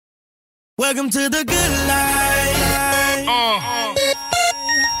Welcome to the good life.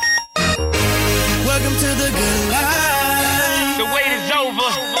 Welcome to the good life. The wait is over.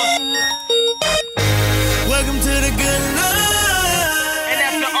 Welcome to the good life. And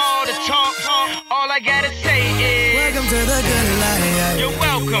after all the talk, all I gotta say is Welcome to the good life. you're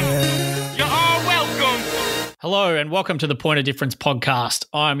welcome. You're all welcome. Hello and welcome to the Point of Difference podcast.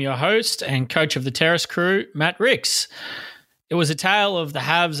 I'm your host and coach of the Terrace crew, Matt Ricks. It was a tale of the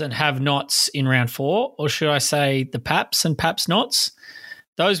haves and have-nots in round 4, or should I say the Paps and Paps-nots.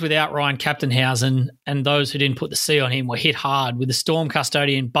 Those without Ryan Captainhausen and those who didn't put the C on him were hit hard, with the Storm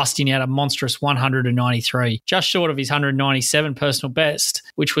custodian busting out a monstrous 193, just short of his 197 personal best,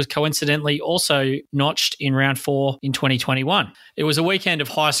 which was coincidentally also notched in round 4 in 2021. It was a weekend of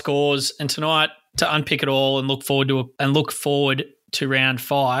high scores, and tonight, to unpick it all and look forward to round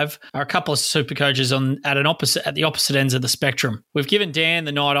 5 are a couple of SuperCoaches at the opposite ends of the spectrum. We've given Dan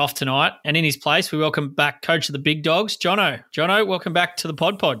the night off tonight, and in his place, we welcome back coach of the big dogs, Jono. Jono, welcome back to the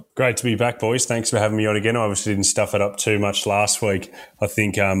pod. Great to be back, boys. Thanks for having me on again. I obviously didn't stuff it up too much last week. I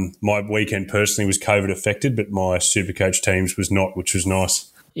think my weekend personally was COVID affected, but my SuperCoach teams was not, which was nice.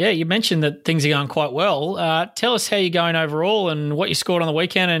 Yeah, you mentioned that things are going quite well. Tell us how you're going overall and what you scored on the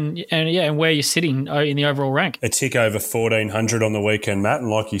weekend and where you're sitting in the overall rank. A tick over 1,400 on the weekend, Matt, and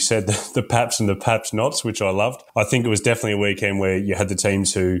like you said, the Paps and the Paps-nots, which I loved. I think it was definitely a weekend where you had the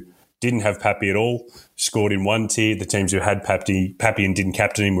teams who didn't have Pappy at all, scored in one tier. The teams who had Pappy and didn't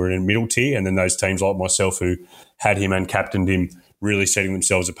captain him were in a middle tier, and then those teams like myself who had him and captained him really setting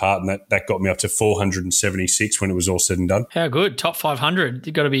themselves apart, and that got me up to 476 when it was all said and done. How good. Top 500.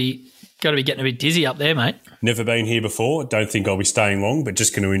 You've got to be getting a bit dizzy up there, mate. Never been here before. Don't think I'll be staying long, but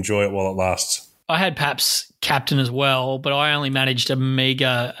just going to enjoy it while it lasts. I had Paps captain as well, but I only managed a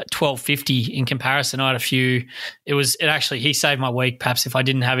meager 1250 in comparison. I had a few. He saved my week, Paps. If I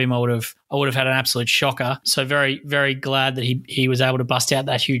didn't have him, I would have had an absolute shocker. So very, very glad that he was able to bust out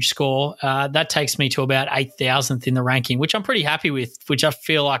that huge score. That takes me to about 8,000th in the ranking, which I'm pretty happy with, which I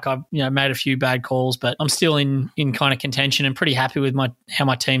feel like I've made a few bad calls, but I'm still in kind of contention and pretty happy with how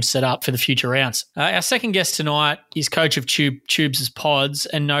my team's set up for the future rounds. Our second guest tonight is coach of Tubes' Pods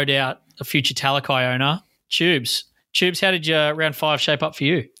and no doubt a future Talakai owner, Tubes. Tubes, how did your round 5 shape up for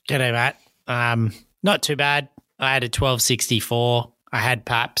you? G'day, Matt. Not too bad. I had a 1264. I had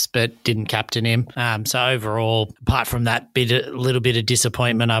Paps, but didn't captain him. So overall, apart from that little bit of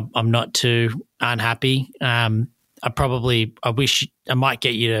disappointment, I'm not too unhappy. I wish I might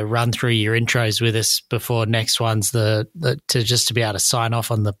get you to run through your intros with us before next one's to be able to sign off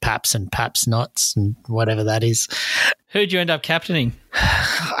on the Paps and Paps-nots and whatever that is. Who'd you end up captaining?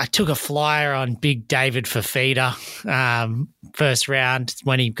 I took a flyer on Big David Fafita first round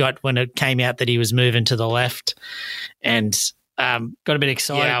when it came out that he was moving to the left, and got a bit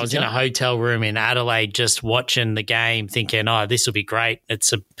excited. Yeah, I was in a hotel room in Adelaide just watching the game thinking, this will be great.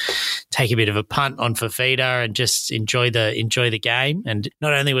 Take a bit of a punt on Fafita and just enjoy the game. And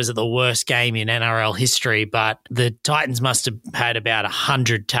not only was it the worst game in NRL history, but the Titans must have had about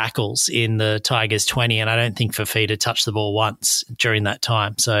 100 tackles in the Tigers 20, and I don't think Fafita touched the ball once during that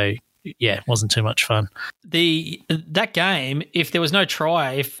time. So yeah, it wasn't too much fun. That game, if there was no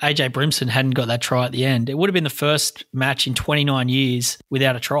try, if AJ Brimson hadn't got that try at the end, it would have been the first match in 29 years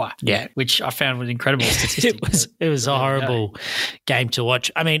without a try. Yeah, which I found was incredible statistic. it was a horrible game to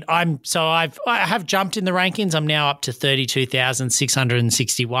watch. I mean, I have jumped in the rankings. I'm now up to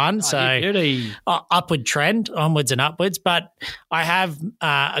 32,661. Upward trend, onwards and upwards. But I have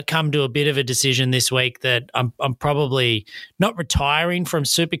come to a bit of a decision this week that I'm probably not retiring from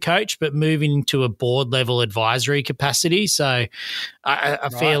SuperCoach, but moving into a board level advisory capacity. So I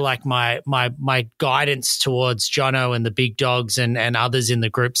feel like my guidance towards Jono and the big dogs and others in the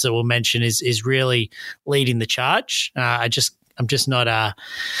groups that we'll mention is really leading the charge. I'm just not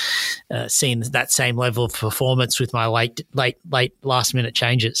seeing that same level of performance with my late last minute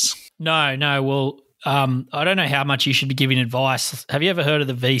changes. No. Well, I don't know how much you should be giving advice. Have you ever heard of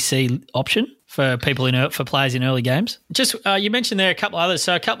the VC option for players in early games? Just you mentioned there a couple others.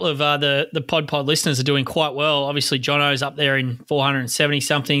 So a couple of the pod listeners are doing quite well. Obviously, Jono's up there in 470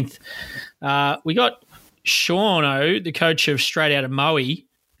 something. We got Sean O, the coach of Straight Out of Moe. He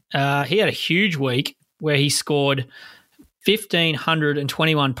had a huge week where he scored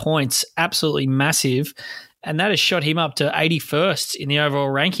 1,521 points, absolutely massive, and that has shot him up to 81st in the overall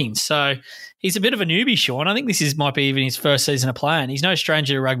rankings. So he's a bit of a newbie, Sean. I think might be even his first season of playing. He's no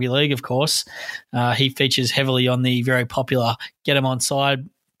stranger to rugby league, of course. He features heavily on the very popular Get 'Em Onside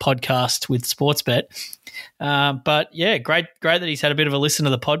podcast with Sportsbet. But yeah, great that he's had a bit of a listen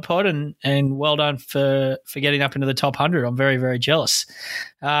to the pod and well done for getting up into the top 100. I'm very, very jealous.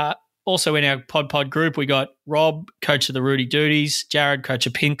 Also in our pod group, we got Rob, coach of the Rudy Duties, Jared, coach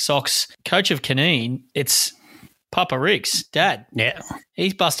of Pink Socks, coach of Canine. It's Papa Rick's dad. Yeah.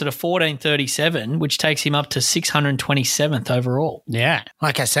 He's busted a 14.37, which takes him up to 627th overall. Yeah.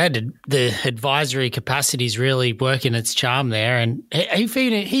 Like I said, the advisory capacity is really working its charm there. And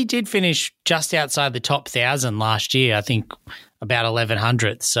he did finish just outside the top 1,000 last year, I think about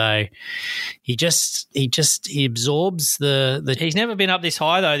 1,100. So he absorbs the He's never been up this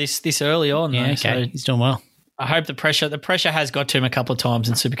high, though, this early on. Yeah, though, okay. So He's doing well. I hope the pressure has got to him a couple of times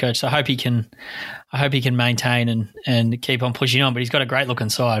in Supercoach. So I hope he can maintain and keep on pushing on. But he's got a great looking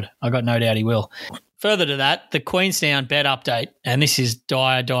side. I got no doubt he will. Further to that, the Queenstown bet update, and this is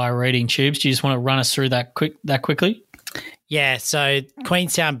dire reading. Tubes, do you just want to run us through that quickly? Yeah, so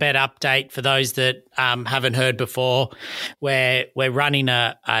Queenstown bet update for those that haven't heard before, where we're running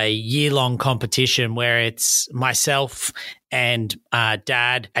a year-long competition where it's myself and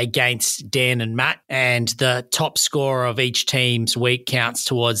Dad against Dan and Matt, and the top score of each team's week counts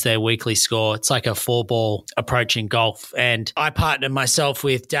towards their weekly score. It's like a 4-ball approach in golf, and I partner myself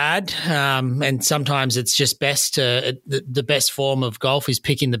with Dad, and sometimes it's just best to the best form of golf is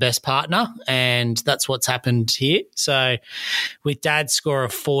picking the best partner, and that's what's happened here. So with Dad's score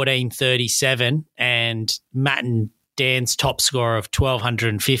of 14.37 and Matt and Dan's top score of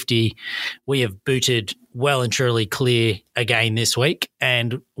 1,250, we have booted well and truly clear again this week,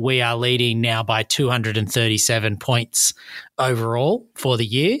 and we are leading now by 237 points overall for the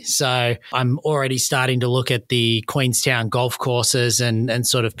year. So I'm already starting to look at the Queenstown golf courses and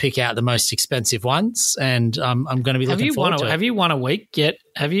sort of pick out the most expensive ones, and I'm going to be looking forward to it. Have you won a week yet?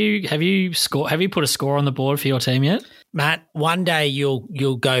 Have you put a score on the board for your team yet? Matt, one day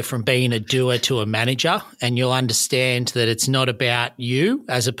you'll go from being a doer to a manager, and you'll understand that it's not about you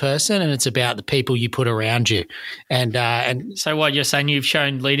as a person, and it's about the people you put around you. And so what you're saying, you've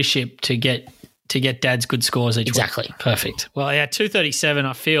shown leadership to get Dad's good scores each exactly week. Perfect. Well, yeah, 237.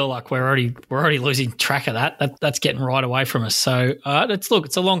 I feel like we're already losing track of that. That's getting right away from us. So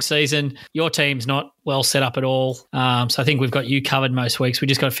it's a long season. Your team's not well set up at all. So I think we've got you covered most weeks. We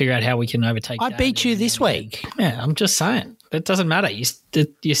just got to figure out how we can overtake. I Dad beat you this week. Yeah, I'm just saying. It doesn't matter. You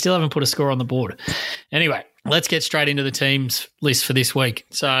still haven't put a score on the board. Anyway, let's get straight into the teams list for this week.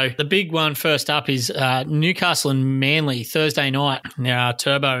 So the big one first up is Newcastle and Manly Thursday night. Now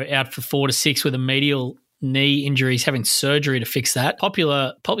Turbo out for 4 to 6 with a medial knee injury. He's having surgery to fix that.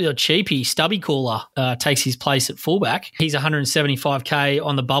 Popular cheapie Stubby Cooler takes his place at fullback. He's 175k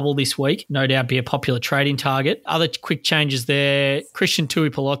on the bubble this week. No doubt be a popular trading target. Other quick changes there. Christian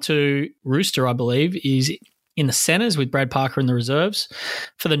Tuipulotu Rooster, I believe, is in the centres with Brad Parker in the reserves.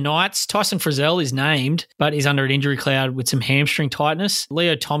 For the Knights, Tyson Frizzell is named, but is under an injury cloud with some hamstring tightness.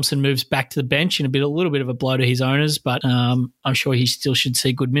 Leo Thompson moves back to the bench in a little bit of a blow to his owners, but I'm sure he still should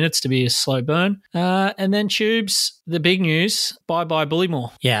see good minutes to be a slow burn. And then Tubes, the big news, bye-bye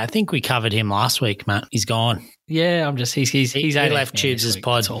Bullymore. Yeah, I think we covered him last week, Matt. He's gone. Yeah, he left Tubes'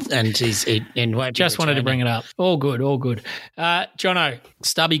 pod, and won't just wanted to bring it up. All good. Jono,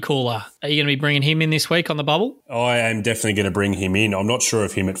 Stubby Cooler. Are you going to be bringing him in this week on the bubble? I am definitely going to bring him in. I'm not sure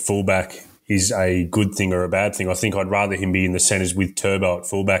if him at fullback is a good thing or a bad thing. I think I'd rather him be in the centres with Turbo at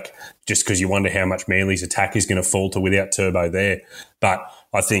fullback, just because you wonder how much Manly's attack is going to falter without Turbo there. But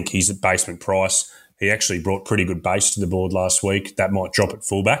I think he's at basement price. He actually brought pretty good base to the board last week. That might drop at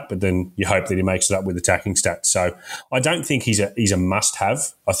fullback, but then you hope that he makes it up with attacking stats. So I don't think he's a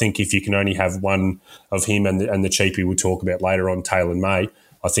must-have. I think if you can only have one of him and the cheapie we'll talk about later on, Taylor and May,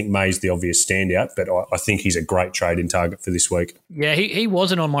 I think May's the obvious standout, but I think he's a great trade-in target for this week. Yeah, he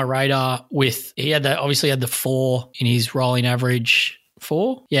wasn't on my radar he obviously had the 4 in his rolling average.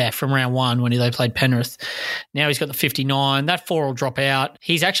 4? Yeah, from round 1 when they played Penrith. Now he's got the 59. That 4 will drop out.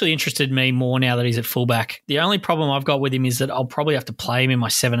 He's actually interested in me more now that he's at fullback. The only problem I've got with him is that I'll probably have to play him in my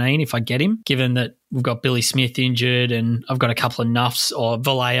 17 if I get him, given that we've got Billy Smith injured and I've got a couple of nuffs, or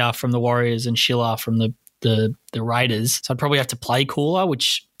Valea from the Warriors and Schiller from the Raiders. So I'd probably have to play Cooler,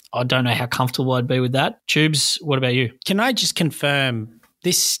 which I don't know how comfortable I'd be with that. Tubes, what about you? Can I just confirm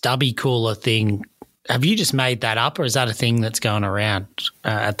this Stubby Cooler thing? Have you just made that up, or is that a thing that's going around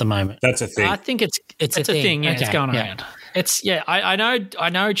at the moment? That's a thing. I think it's a thing. Yeah, okay. It's going around. It's I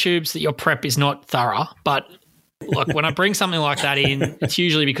know Tubes that your prep is not thorough, but like when I bring something like that in, it's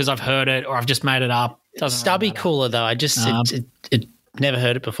usually because I've heard it or I've just made it up. Stubby really Cooler though, I just it never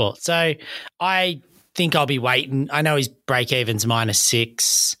heard it before. So I think I'll be waiting. I know his break even's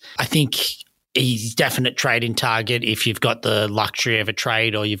 -6. I think he's definite trading target if you've got the luxury of a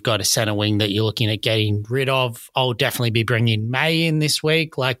trade or you've got a centre wing that you're looking at getting rid of. I'll definitely be bringing May in this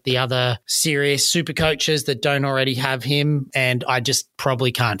week, like the other serious super coaches that don't already have him, and I just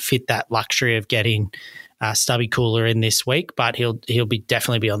probably can't fit that luxury of getting Stubby Cooler in this week, but he'll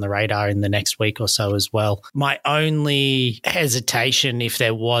definitely be on the radar in the next week or so as well. My only hesitation, if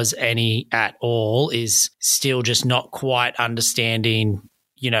there was any at all, is still just not quite understanding,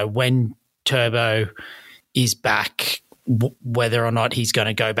 when Turbo is back, whether or not he's going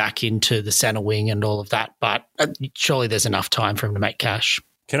to go back into the centre wing and all of that. But surely there's enough time for him to make cash.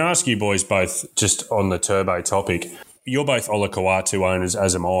 Can I ask you boys both, just on the Turbo topic, you're both Olakau'atu owners,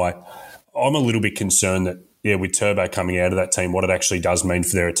 as am I. I'm a little bit concerned that, with Turbo coming out of that team, what it actually does mean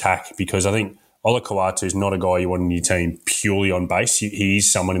for their attack, because I think Olakau'atu is not a guy you want in your team purely on base. He is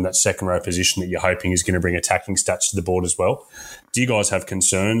someone in that second row position that you're hoping is going to bring attacking stats to the board as well. Do you guys have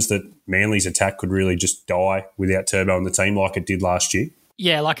concerns that Manly's attack could really just die without Turbo on the team like it did last year?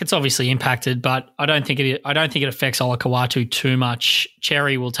 Yeah, like it's obviously impacted, but I don't think it affects Olakau'atu too much.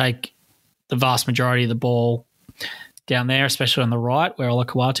 Cherry will take the vast majority of the ball down there, especially on the right where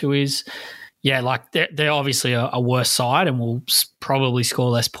Olakau'atu is. Yeah, like they're obviously a worse side and will probably score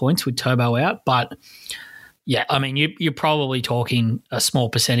less points with Turbo out. But, yeah, I mean, you're probably talking a small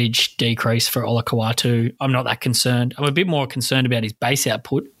percentage decrease for Olakau'atu. I'm not that concerned. I'm a bit more concerned about his base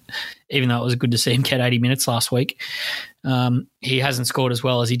output, even though it was good to see him get 80 minutes last week. He hasn't scored as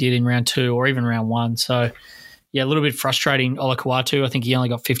well as he did in round 2 or even round 1. So, yeah, a little bit frustrating, Olakau'atu. I think he only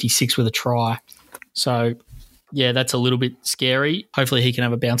got 56 with a try. So, yeah, that's a little bit scary. Hopefully he can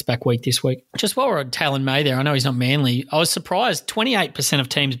have a bounce-back week this week. Just while we're on Talon May there, I know he's not Manly. I was surprised 28% of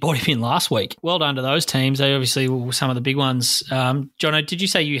teams bought him in last week. Well done to those teams. They obviously were some of the big ones. Jono, did you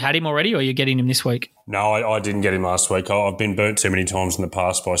say you had him already or you're getting him this week? No, I didn't get him last week. I've been burnt too many times in the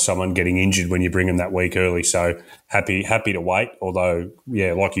past by someone getting injured when you bring him that week early. So happy to wait. Although,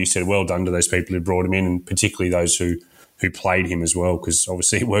 yeah, like you said, well done to those people who brought him in, and particularly those who played him as well, because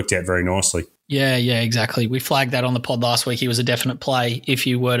obviously it worked out very nicely. Yeah, exactly. We flagged that on the pod last week. He was a definite play if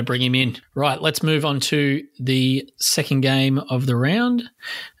you were to bring him in. Right, let's move on to the second game of the round,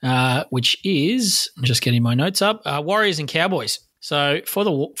 which is, I'm just getting my notes up, Warriors and Cowboys. So for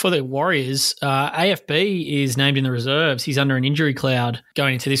the Warriors, AFB is named in the reserves. He's under an injury cloud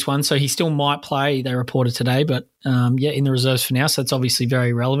going into this one, so he still might play, they reported today, but in the reserves for now, so that's obviously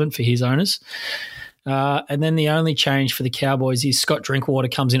very relevant for his owners. And then the only change for the Cowboys is Scott Drinkwater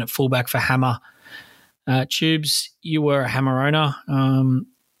comes in at fullback for Hammer. Tubes, you were a Hammer owner.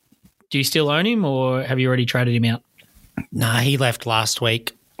 Do you still own him or have you already traded him out? Nah, he left last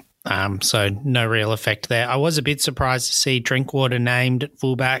week, so no real effect there. I was a bit surprised to see Drinkwater named at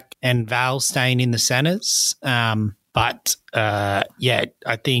fullback and Val staying in the centres. But I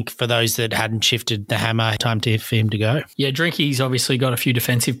think for those that hadn't shifted the Hammer, time for him to go. Yeah, Drinky's obviously got a few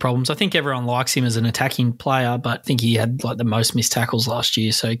defensive problems. I think everyone likes him as an attacking player, but I think he had like the most missed tackles last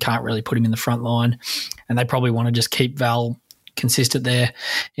year, so you can't really put him in the front line. And they probably want to just keep Val consistent there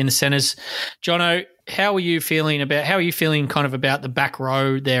in the centres. Jono, how are you feeling kind of about the back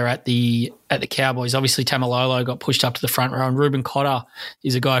row there at the Cowboys? Obviously, Tamalolo got pushed up to the front row, and Ruben Cotter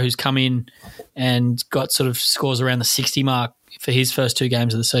is a guy who's come in and got sort of scores around the 60 mark for his first 2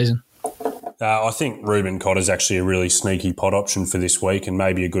 games of the season. I think Ruben Cotter is actually a really sneaky pod option for this week and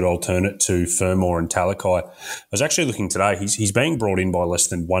maybe a good alternate to Fermor and Talakai. I was actually looking today. He's being brought in by less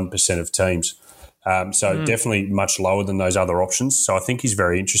than 1% of teams. Definitely much lower than those other options. So I think he's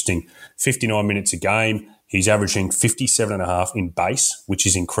very interesting. 59 minutes a game. He's averaging 57.5 in base, which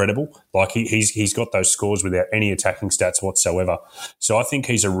is incredible. Like he's got those scores without any attacking stats whatsoever. So I think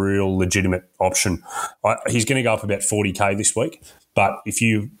he's a real legitimate option. He's going to go up about 40K this week. But if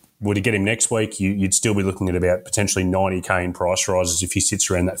you were to get him next week, you'd still be looking at about potentially 90K in price rises if he sits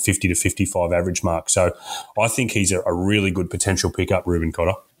around that 50 to 55 average mark. So I think he's a really good potential pickup, Ruben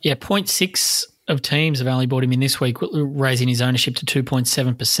Cotter. Yeah, 0.6 of teams have only bought him in this week, raising his ownership to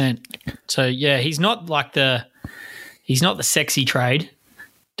 2.7%. So yeah, he's not the sexy trade,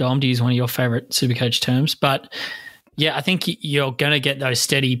 Dom, to use one of your favourite Supercoach terms. But yeah, I think you're going to get those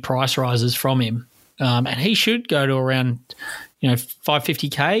steady price rises from him, and he should go to around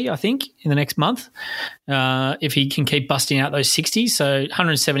 550K, I think, in the next month, if he can keep busting out those 60s. So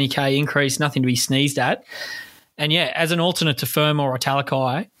 170K increase, nothing to be sneezed at. And yeah, as an alternate to Fermor or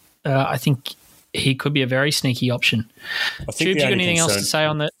Talakai, I think he could be a very sneaky option. Tubes, you got anything else to say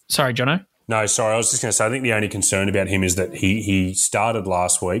on that? Sorry, Jono. No, sorry. I was just going to say, I think the only concern about him is that he started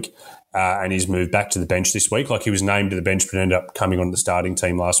last week and he's moved back to the bench this week. Like he was named to the bench but ended up coming on the starting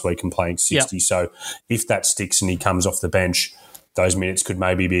team last week and playing 60. Yep. So if that sticks and he comes off the bench, those minutes could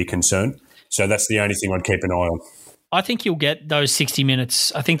maybe be a concern. So that's the only thing I'd keep an eye on. I think you'll get those 60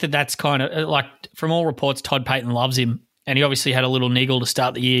 minutes. I think that's kind of like, from all reports, Todd Payton loves him. And he obviously had a little niggle to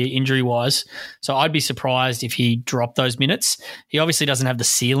start the year injury-wise. So I'd be surprised if he dropped those minutes. He obviously doesn't have the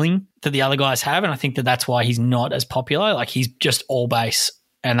ceiling that the other guys have, and I think that's why he's not as popular. Like, he's just all base,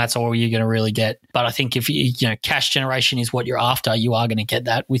 and that's all you're going to really get. But I think if cash generation is what you're after, you are going to get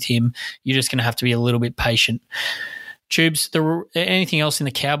that with him. You're just going to have to be a little bit patient. Tubes, anything else in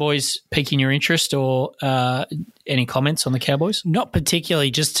the Cowboys piquing your interest, or any comments on the Cowboys? Not particularly.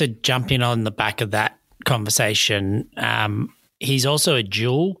 Just to jump in on the back of that conversation, he's also a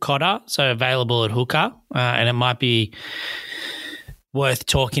dual cotter, so available at hooker, and it might be worth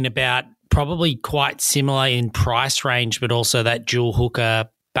talking about. Probably quite similar in price range, but also that dual hooker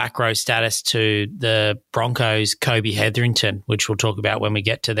back row status to the Broncos' Kobe Hetherington, which we'll talk about when we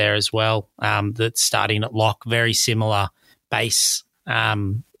get to there as well. That's starting at lock, very similar base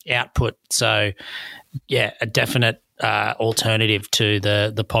output. So, yeah, a definite alternative to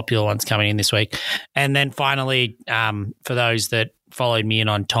the popular ones coming in this week. And then finally, for those that followed me in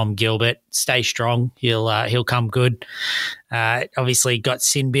on Tom Gilbert, stay strong. He'll come good. Obviously got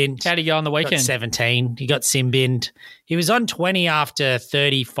sin binned. How'd he go on the weekend? Got 17. He got sin binned. He was on 20 after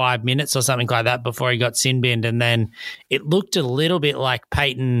 35 minutes or something like that before he got sin binned, and then it looked a little bit like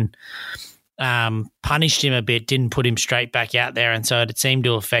Peyton punished him a bit, didn't put him straight back out there, and so it seemed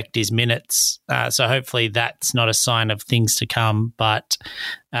to affect his minutes. So hopefully that's not a sign of things to come. But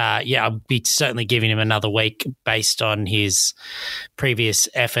I'll be certainly giving him another week based on his previous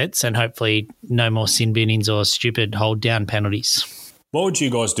efforts, and hopefully no more sin binnings or stupid hold down penalties. What would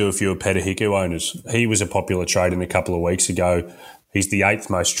you guys do if you were Petahiku owners? He was a popular trade in a couple of weeks ago. He's the 8th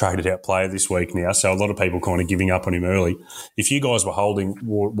most traded out player this week now, so a lot of people kind of giving up on him early. If you guys were holding,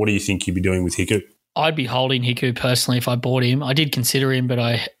 what do you think you'd be doing with Hiku? I'd be holding Hiku personally if I bought him. I did consider him, but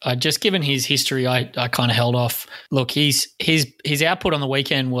I just, given his history, I kind of held off. Look, his output on the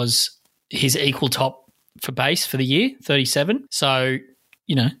weekend was his equal top for base for the year, 37. So,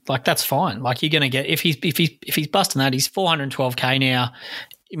 that's fine. Like, you're going to get, if he's busting that, he's 412K now.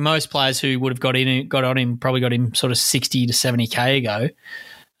 Most players who would have got on him probably got him sort of 60 to 70K ago.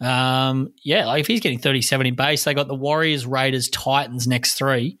 If he's getting 37 in base, they got the Warriors, Raiders, Titans next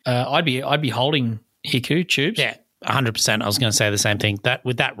 3. I'd be holding Hiku, Tubes. Yeah, 100%. I was going to say the same thing. That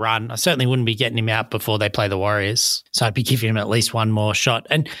with that run, I certainly wouldn't be getting him out before they play the Warriors. So I'd be giving him at least one more shot.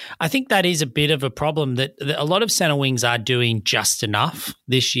 And I think that is a bit of a problem that a lot of centre wings are doing just enough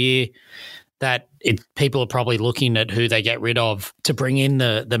this year, that people are probably looking at who they get rid of to bring in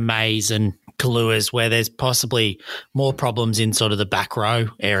the Mays and Kaluas, where there's possibly more problems in sort of the back row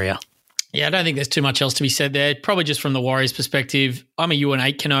area. Yeah, I don't think there's too much else to be said there. Probably just from the Warriors' perspective, I'm a Ewan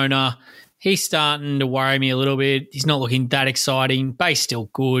Aitken owner. He's starting to worry me a little bit. He's not looking that exciting. Base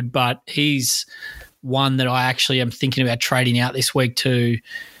still good, but he's one that I actually am thinking about trading out this week to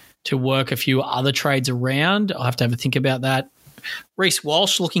work a few other trades around. I'll have to have a think about that. Reece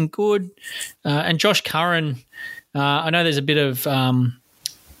Walsh looking good, and Josh Curran. I know there's a bit of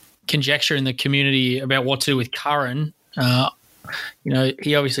conjecture in the community about what to do with Curran.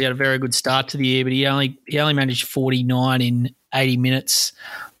 He obviously had a very good start to the year, but he only managed 49 in 80 minutes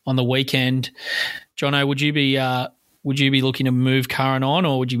on the weekend. Jono, would you be looking to move Curran on,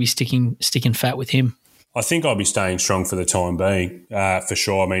 or would you be sticking fat with him? I think I'll be staying strong for the time being, for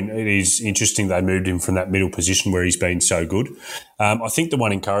sure. I mean, it is interesting they moved him from that middle position where he's been so good. I think the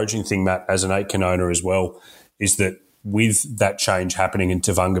one encouraging thing, Matt, as an Aitken owner as well, is that with that change happening and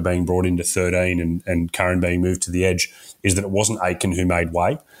Tavanga being brought into 13 and Curran being moved to the edge, is that it wasn't Aitken who made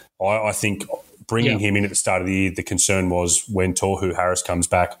way. I think bringing him in at the start of the year, the concern was when Tohu Harris comes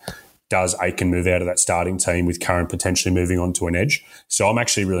back, does Aitken move out of that starting team with Curran potentially moving on to an edge? So I'm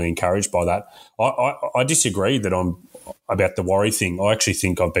actually really encouraged by that. I disagree about the worry thing. I actually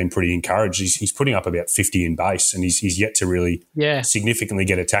think I've been pretty encouraged. He's putting up about 50 in base, and he's yet to really significantly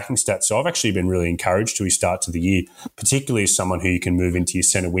get attacking stats. So I've actually been really encouraged to his start to the year, particularly as someone who you can move into your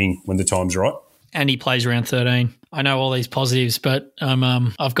centre wing when the time's right. And he plays around 13. I know all these positives, but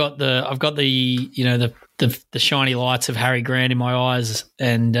I've got the shiny lights of Harry Grant in my eyes,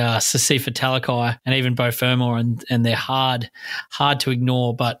 and Sasifa Talakai, and even Bo Fermor, and they're hard to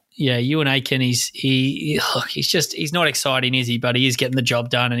ignore. But yeah, Ewan Aitken, he's not exciting, is he? But he is getting the job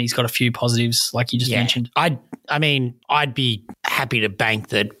done, and he's got a few positives, like you just mentioned. I'd be happy to bank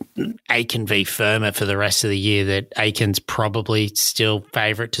that Aitken v Firma for the rest of the year, that Aiken's probably still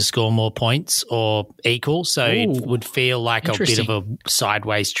favourite to score more points or equal. So it would feel like a bit of a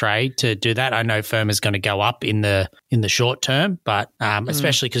sideways trade to do that. I know Firma's going to go up in the short term, but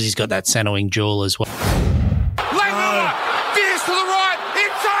especially because he's got that centre wing duel as well. Fierce to the right,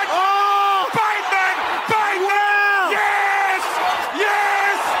 inside. Oh!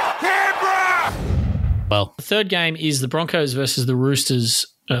 third game is the Broncos versus the Roosters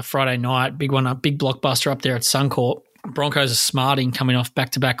Friday night. Big one, a big blockbuster up there at Suncorp. Broncos are smarting, coming off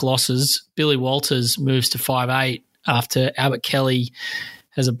back-to-back losses. Billy Walters moves to 5'8" after Albert Kelly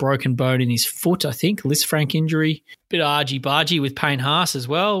has a broken bone in his foot, I think, Lisfranc injury. Bit of argy-bargy with Payne Haas as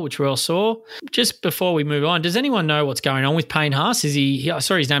well, which we all saw. Just before we move on, does anyone know what's going on with Payne Haas? I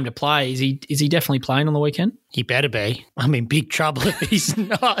saw his name to play. Is he definitely playing on the weekend? He better be. I'm in big trouble if he's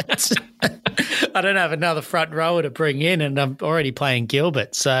not. I don't have another front rower to bring in, and I'm already playing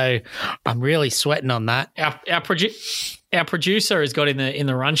Gilbert, so I'm really sweating on that. Our producer has got in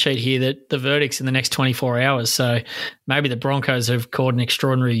the run sheet here that the verdict's in the next 24 hours. So maybe the Broncos have called an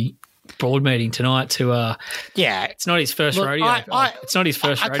extraordinary board meeting tonight to it's not his first rodeo. It's not his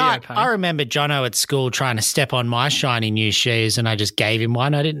first rodeo. I remember Jono at school trying to step on my shiny new shoes, and I just gave him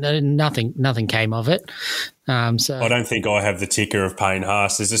one. Nothing came of it. So I don't think I have the ticker of Payne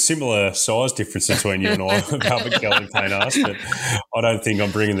Haas. There's a similar size difference between you and I, Albert Kelly and Payne Haas, but I don't think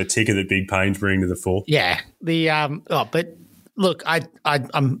I'm bringing the ticker that Big Payne's bringing to the fore. Yeah. But look,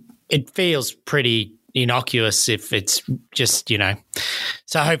 it feels pretty innocuous if it's just,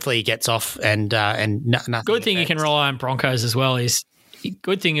 so hopefully he gets off and nothing. Good thing you can rely on Broncos as well is you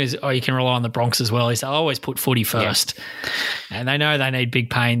can rely on the Bronx as well. Is they always put footy first, and they know they need Big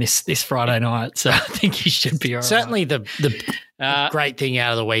Payne this Friday night. So I think he should be all right. Certainly, the great thing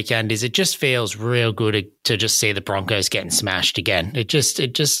out of the weekend is it just feels real good to just see the Broncos getting smashed again. It just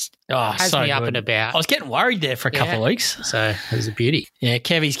has me up and about. I was getting worried there for a couple of weeks, so it was a beauty. Yeah,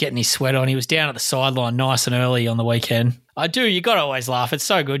 Kevy's getting his sweat on. He was down at the sideline nice and early on the weekend. You got to always laugh. It's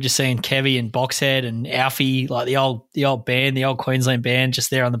so good just seeing Kevy and Boxhead and Alfie, like the old band, the old Queensland band,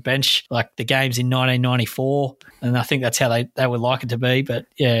 just there on the bench, like the games in 1994. And I think that's how they would like it to be. But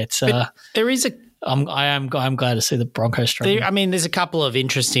yeah, it's there is a. I'm glad to see the Broncos struggling. There's a couple of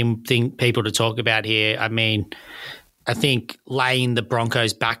interesting people to talk about here. I think laying the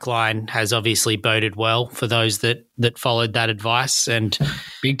Broncos backline has obviously boded well for those that followed that advice, and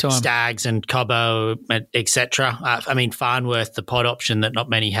big time Stags and Cobbo, etc. Farnworth, the pod option that not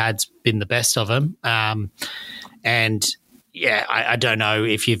many had's been the best of them. And yeah, I don't know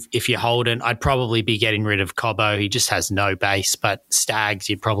if you're holding, I'd probably be getting rid of Cobbo. He just has no base, but Stags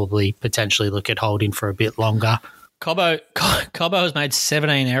you'd probably potentially look at holding for a bit longer. Cobbo has made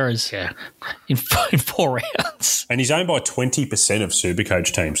 17 errors in 4 rounds. And he's owned by 20% of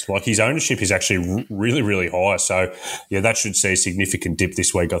SuperCoach teams. Like, his ownership is actually really, really high. So, yeah, that should see a significant dip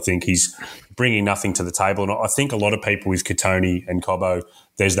this week. I think he's bringing nothing to the table. And I think a lot of people with Katoni and Cobbo,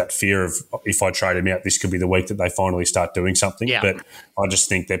 there's that fear of if I trade him out, this could be the week that they finally start doing something. Yeah. But I just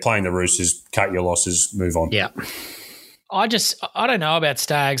think they're playing the Roosters, cut your losses, move on. Yeah. I don't know about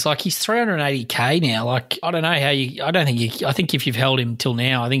Stags. Like, he's 380K now. Like, I don't know how I think if you've held him till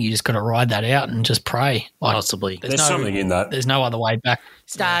now, I think you just got to ride that out and just pray. Like, possibly. There's something in that. There's no other way back.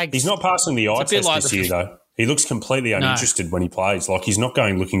 Stags. He's not passing the eye test this year, though. He looks completely uninterested when he plays. Like, he's not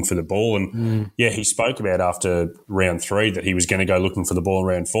going looking for the ball. And, he spoke about after round 3 that he was going to go looking for the ball in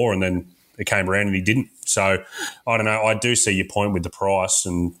round 4, and then it came around and he didn't. So, I don't know. I do see your point with the price,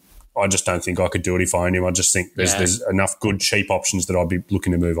 and I just don't think I could do it if I owned him. I just think there's enough good, cheap options that I'd be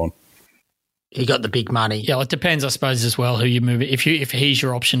looking to move on. He got the big money. Yeah, well, it depends, I suppose, as well who you move. If he's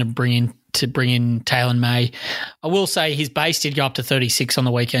your option to bring in Taylor May, I will say his base did go up to 36 on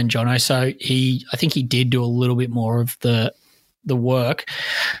the weekend, Jono. So I think he did do a little bit more of the work.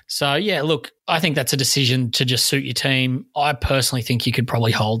 So yeah, look, I think that's a decision to just suit your team. I personally think you could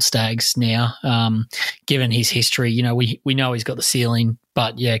probably hold Stags now, given his history. We know he's got the ceiling,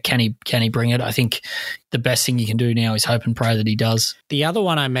 but yeah, can he bring it? I think the best thing you can do now is hope and pray that he does. The other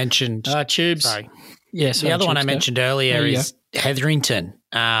one I mentioned, Tubes. Sorry. Yes, the other one I mentioned earlier is Hetherington.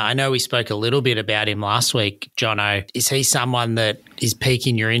 I know we spoke a little bit about him last week, Jono. Is he someone that is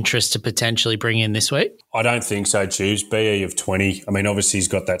piquing your interest to potentially bring in this week? I don't think so, Tubes. BE of 20. I mean, obviously he's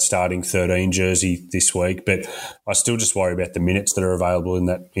got that starting 13 jersey this week, but I still just worry about the minutes that are available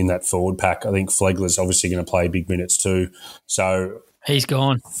in that forward pack. I think Flegler's obviously going to play big minutes too. So he's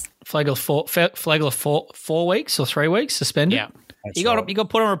gone. Flegler 4 weeks or 3 weeks suspended. Yeah. He got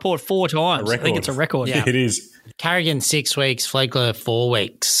put on report 4 times. I think it's a record. Yeah, it is. Carrigan 6 weeks, Flegler 4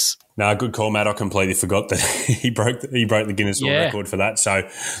 weeks. No, good call, Matt. I completely forgot that he broke the Guinness World Record for that. So,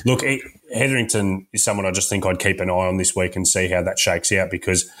 look, Hetherington is someone I just think I'd keep an eye on this week and see how that shakes out,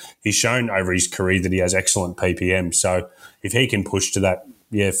 because he's shown over his career that he has excellent PPM. So, if he can push to that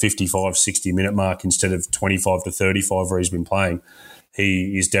 55, 60-minute mark instead of 25 to 35 where he's been playing,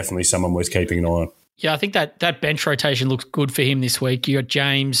 he is definitely someone worth keeping an eye on. Yeah, I think that bench rotation looks good for him this week. You got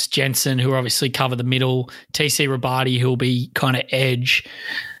James, Jensen, who obviously cover the middle, TC Rabati, who will be kind of edge,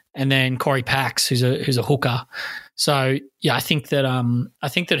 and then Corey Pax, who's a hooker. So yeah, I think that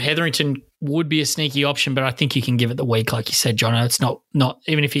Hetherington would be a sneaky option, but I think you can give it the week, like you said, John. It's not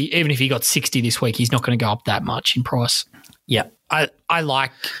even if he got 60 this week, he's not going to go up that much in price. Yeah, I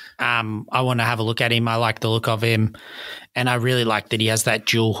like. I want to have a look at him. I like the look of him, and I really like that he has that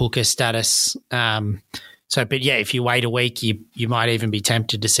dual hooker status. But yeah, if you wait a week, you might even be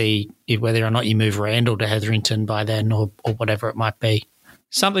tempted to see whether or not you move Randall to Hetherington by then, or whatever it might be.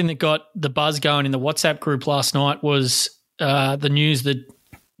 Something that got the buzz going in the WhatsApp group last night was the news that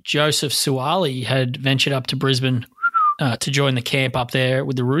Joseph Suwali had ventured up to Brisbane to join the camp up there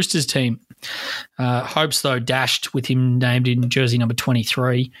with the Roosters team. Hopes, though, dashed with him named in jersey number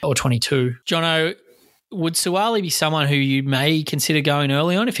 23 or 22. Jono, would Suwali be someone who you may consider going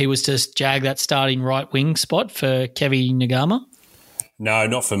early on if he was to jag that starting right wing spot for Kevi Nagama? No,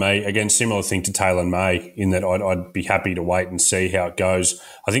 not for me. Again, similar thing to Taylor May in that I'd be happy to wait and see how it goes.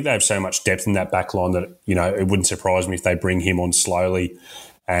 I think they have so much depth in that back line that, it wouldn't surprise me if they bring him on slowly,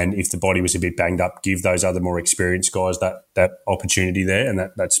 and if the body was a bit banged up, give those other more experienced guys that opportunity there and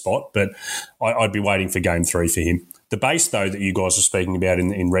that spot. But I'd be waiting for game 3 for him. The base, though, that you guys were speaking about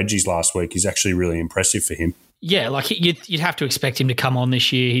in Reggie's last week is actually really impressive for him. Yeah, like you'd have to expect him to come on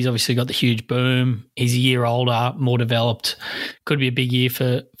this year. He's obviously got the huge boom. He's a year older, more developed. Could be a big year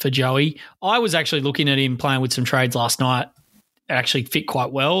for Joey. I was actually looking at him playing with some trades last night. It actually fit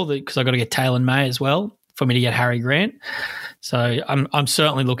quite well because I got to get Taylor May as well for me to get Harry Grant. So I'm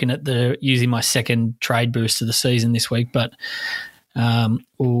certainly looking at using my second trade boost of the season this week, but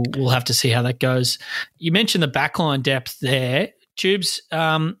we'll have to see how that goes. You mentioned the backline depth there. Tubes,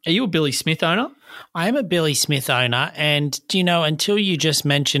 are you a Billy Smith owner? I am a Billy Smith owner, and until you just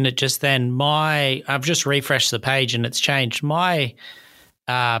mentioned it just then, I've just refreshed the page and it's changed. My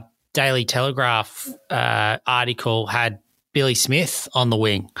Daily Telegraph article had Billy Smith on the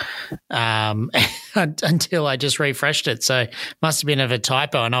wing until I just refreshed it. So must have been of a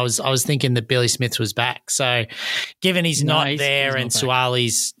typo, and I was thinking that Billy Smith was back. So given he's not there and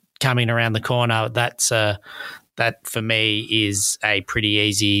Suwali's coming around the corner, that for me is a pretty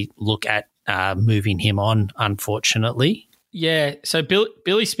easy look at moving him on, unfortunately. Yeah, so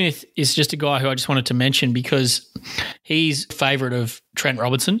Billy Smith is just a guy who I just wanted to mention because he's a favourite of Trent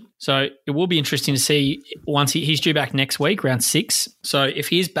Robinson. So it will be interesting to see once he's due back next week, round 6. So if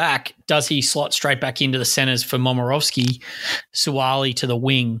he's back, does he slot straight back into the centres for Momirovski, Suwali to the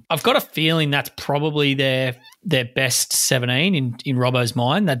wing? I've got a feeling that's probably their best 17 in Robbo's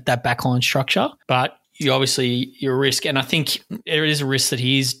mind, that backline structure. But you're a risk, and I think there is a risk that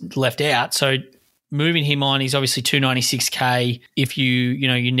he is left out. So moving him on, he's obviously $296K. If you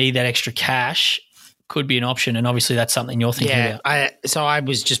need that extra cash, could be an option, and obviously that's something you're thinking about. So I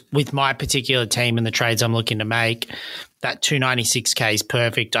was just with my particular team and the trades I'm looking to make, that $296K is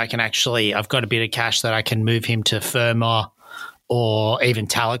perfect. I've got a bit of cash that I can move him to Firma or even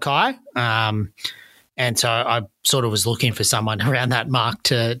Talakai. And so I sort of was looking for someone around that mark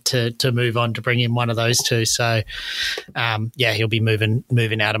to move on, to bring in one of those two. So, he'll be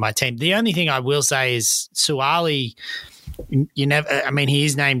moving out of my team. The only thing I will say is Suwali, he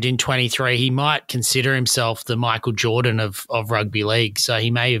is named in 23. He might consider himself the Michael Jordan of rugby league. So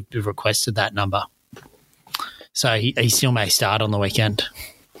he may have requested that number. So he still may start on the weekend.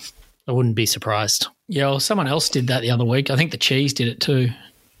 I wouldn't be surprised. Yeah, well, someone else did that the other week. I think the Cheese did it too.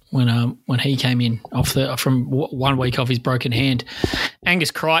 When he came in from 1 week off his broken hand. Angus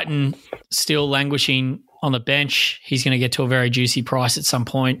Crichton still languishing on the bench. He's going to get to a very juicy price at some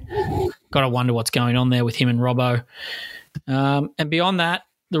point. Got to wonder what's going on there with him and Robbo. And beyond that,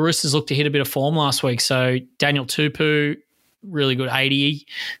 the Roosters looked to hit a bit of form last week. So Daniel Tupou, really good 80.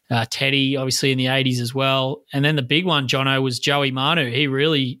 Teddy, obviously in the 80s as well. And then the big one, Jono, was Joey Manu. He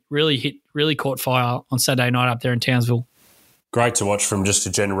really caught fire on Saturday night up there in Townsville. Great to watch from just a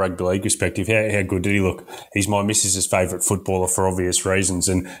general rugby league perspective. How good did he look? He's my missus's favourite footballer for obvious reasons,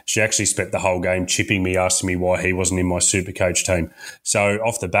 and she actually spent the whole game chipping me, asking me why he wasn't in my SuperCoach team. So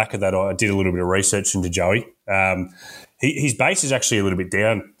off the back of that, I did a little bit of research into Joey. His base is actually a little bit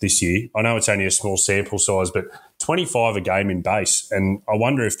down this year. I know it's only a small sample size, but 25 a game in base, and I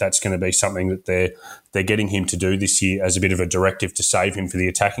wonder if that's going to be something that they're getting him to do this year as a bit of a directive to save him for the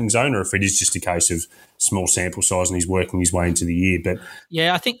attacking zone, or if it is just a case of small sample size and he's working his way into the year. But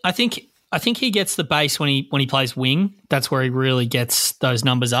yeah, I think he gets the base when he plays wing. That's where he really gets those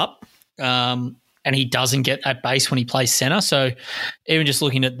numbers up. And he doesn't get that base when he plays centre. So even just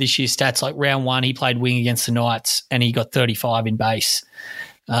looking at this year's stats, like round 1, he played wing against the Knights and he got 35 in base.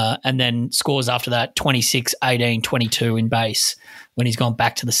 And then scores after that 26, 18, 22 in base when he's gone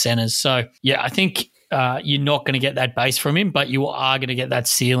back to the centres. So, yeah, I think you're not going to get that base from him, but you are going to get that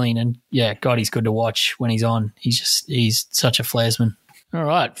ceiling. And yeah, God, he's good to watch when he's on. He's such a flaresman. All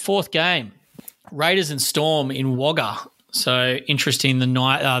right, fourth game, Raiders and Storm in Wagga. So interesting,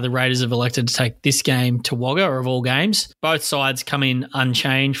 the Raiders have elected to take this game to Wagga, of all games. Both sides come in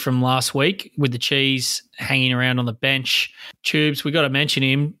unchanged from last week, with the Cheese hanging around on the bench. Tubes, we got to mention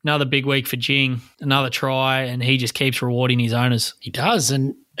him. Another big week for Jing, another try, and he just keeps rewarding his owners. He does,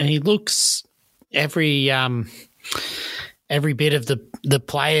 and he looks every bit of the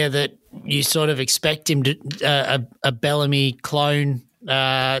player that you sort of expect him to, a Bellamy clone,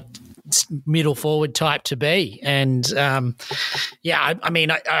 middle forward type to be. And I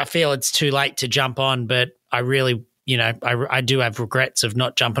feel it's too late to jump on, but I really, I do have regrets of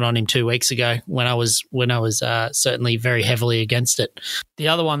not jumping on him 2 weeks ago when I was certainly very heavily against it. The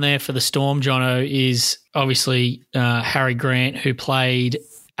other one there for the Storm, Jono, is obviously Harry Grant, who played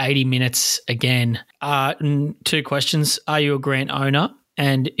 80 minutes again. 2 questions. Are you a Grant owner?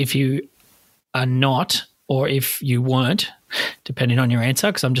 And if you are not, or if you weren't, depending on your answer,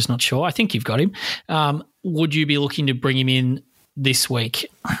 because I'm just not sure. I think you've got him. Would you be looking to bring him in this week?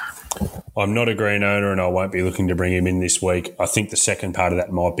 I'm not a Green owner and I won't be looking to bring him in this week. I think the second part of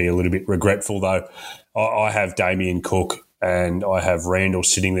that might be a little bit regretful, though. I have Damien Cook and I have Randall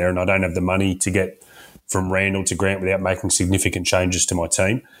sitting there, and I don't have the money to get from Randall to Grant without making significant changes to my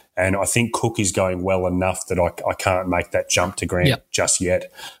team. And I think Cook is going well enough that I can't make that jump to Grant just yet.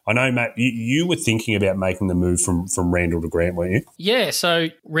 I know, Matt, you were thinking about making the move from Randall to Grant, weren't you? Yeah, so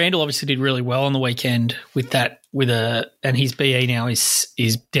Randall obviously did really well on the weekend and his BE now is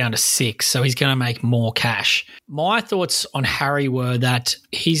down to 6, so he's going to make more cash. My thoughts on Harry were that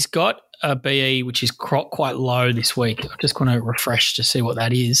he's got a BE which is quite low this week. I'm just going to refresh to see what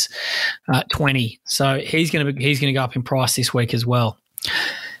that is. 20. So he's going to go up in price this week as well.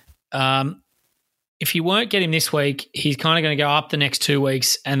 If you won't get him this week, he's kind of going to go up the next 2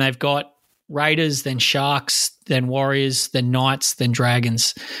 weeks, and they've got Raiders, then Sharks, then Warriors, then Knights, then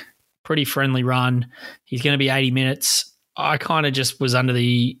Dragons. Pretty friendly run. He's going to be 80 minutes. I kind of just was under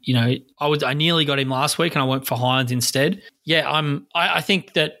the, I nearly got him last week and I went for Hines instead. Yeah, I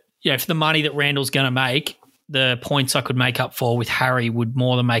think that, for the money that Randall's going to make, the points I could make up for with Harry would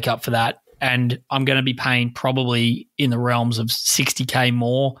more than make up for that. And I'm going to be paying probably in the realms of 60K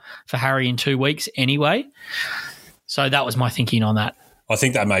more for Harry in 2 weeks anyway. So that was my thinking on that. I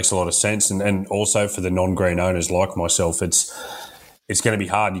think that makes a lot of sense. And also for the non-green owners like myself, it's going to be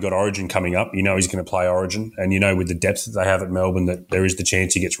hard. You've got Origin coming up. He's going to play Origin. And with the depth that they have at Melbourne, that there is the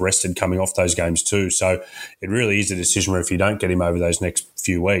chance he gets rested coming off those games too. So it really is a decision where if you don't get him over those next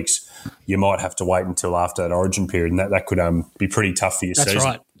few weeks, you might have to wait until after that Origin period. And that could be pretty tough for your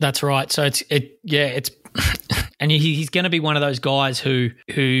season. That's right. So it's and he's going to be one of those guys who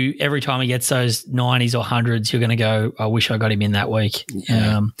every time he gets those 90s or 100s, you're going to go, I wish I got him in that week.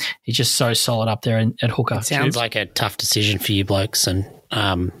 Yeah. He's just so solid up there at hooker. It sounds like a tough decision for you blokes, and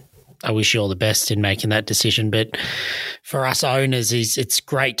I wish you all the best in making that decision. But for us owners, it's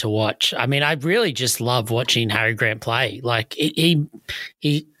great to watch. I mean, I really just love watching Harry Grant play. Like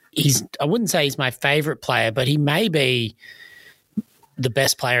he's I wouldn't say he's my favourite player, but he may be the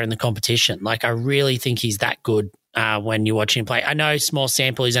best player in the competition. Like I really think he's that good when you watch him play. I know small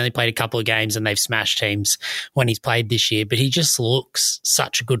sample, he's only played a couple of games and they've smashed teams when he's played this year, but he just looks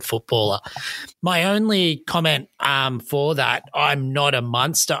such a good footballer. My only comment for that, I'm not a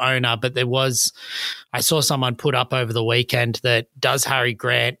Munster owner, but I saw someone put up over the weekend that does Harry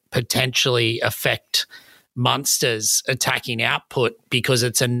Grant potentially affect Munster's attacking output because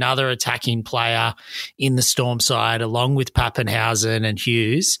it's another attacking player in the Storm side along with Pappenhausen and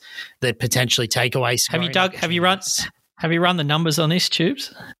Hughes that potentially take away scoring. Have you run the numbers on this,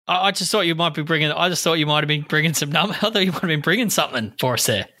 Tubes? I just thought you might have been bringing some numbers. I thought you might have been bringing something for us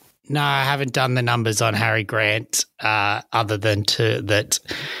there. No, I haven't done the numbers on Harry Grant other than that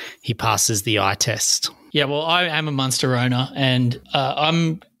he passes the eye test. Yeah, well, I am a Munster owner, and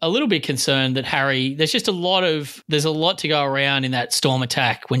I'm a little bit concerned that Harry. There's a lot to go around in that Storm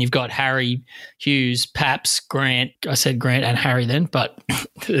attack when you've got Harry, Hughes, Paps, Grant. I said Grant and Harry then, but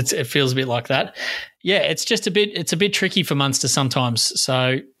it feels a bit like that. Yeah, it's a bit tricky for Munster sometimes.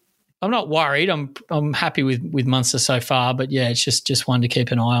 So I'm not worried. I'm happy with Munster so far, but yeah, it's just one to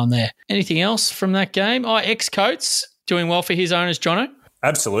keep an eye on there. Anything else from that game? Ex-Coates doing well for his owners, Jono?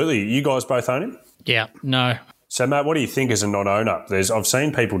 Absolutely. You guys both own him? Yeah. No. So, Matt, what do you think as a non-owner? I've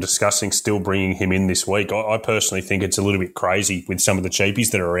seen people discussing still bringing him in this week. I personally think it's a little bit crazy with some of the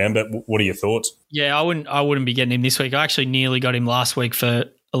cheapies that are around, but what are your thoughts? Yeah, I wouldn't be getting him this week. I actually nearly got him last week for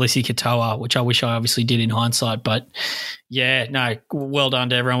Alessi Katoa, which I wish I obviously did in hindsight. But yeah, no, well done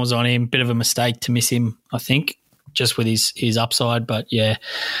to everyone was on him. Bit of a mistake to miss him, I think, just with his upside. But yeah,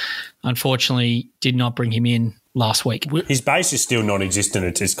 unfortunately did not bring him in last week. His base is still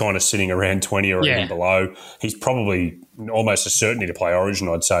non-existent. It's kind of sitting around 20 or even below. He's probably almost a certainty to play Origin,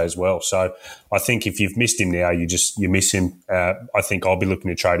 I'd say, as well. So I think if you've missed him now, you miss him. I think I'll be looking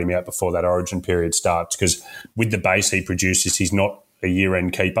to trade him out before that Origin period starts, because with the base he produces, he's not a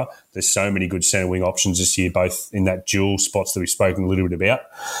year-end keeper. There's so many good centre wing options this year, both in that dual spots that we've spoken a little bit about,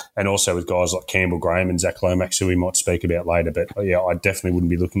 and also with guys like Campbell Graham and Zach Lomax, who we might speak about later. But yeah, I definitely wouldn't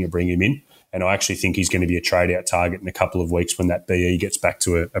be looking at bringing him in. And I actually think he's going to be a trade-out target in a couple of weeks when that BE gets back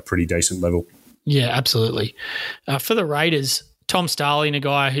to a pretty decent level. Yeah, absolutely. For the Raiders, Tom Starling, a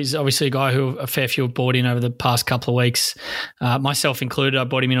guy who's obviously a guy who a fair few have bought in over the past couple of weeks, myself included. I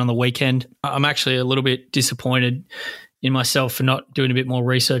bought him in on the weekend. I'm actually a little bit disappointed in myself for not doing a bit more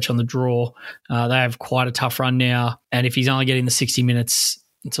research on the draw. They have quite a tough run now, and if he's only getting the 60 minutes,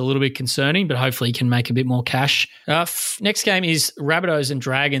 it's a little bit concerning, but hopefully he can make a bit more cash. Next game is Rabbitohs and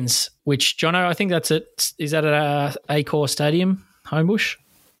Dragons, which, Jono, I think that's it. Is that at Accor Stadium, Homebush?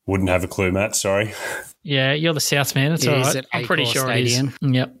 Wouldn't have a clue, Matt. Sorry. Yeah, you're the South man. It's all right. I'm pretty sure Stadium. It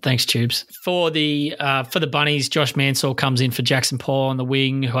is. Yep. Thanks, Tubes. For the Bunnies, Josh Mansell comes in for Jackson Paul on the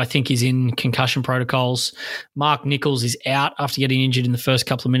wing, who I think is in concussion protocols. Mark Nichols is out after getting injured in the first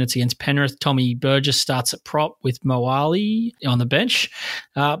couple of minutes against Penrith. Tommy Burgess starts at prop with Moali on the bench.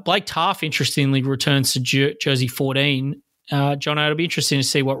 Blake Taaffe, interestingly, returns to jersey 14. Jono, it'll be interesting to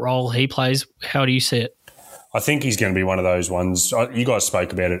see what role he plays. How do you see it? I think he's going to be one of those ones. You guys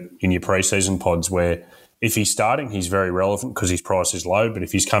spoke about it in your preseason pods, where if he's starting, he's very relevant because his price is low. But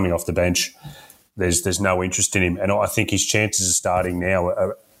if he's coming off the bench, there's no interest in him. And I think his chances of starting now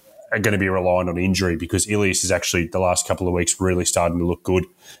are going to be reliant on injury, because Ilias is actually the last couple of weeks really starting to look good.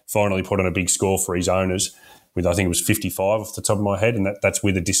 Finally put on a big score for his owners with, I think it was 55 off the top of my head, and that's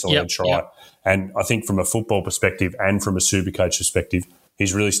with a disallowed try. Yep. And I think from a football perspective and from a Supercoach perspective,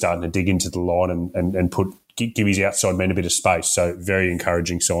 he's really starting to dig into the line and give his outside men a bit of space. So very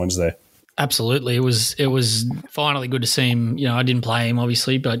encouraging signs there. Absolutely. It was finally good to see him. You know, I didn't play him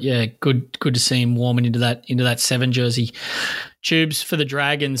obviously, but yeah, good to see him warming into that 7 jersey. Tubes for the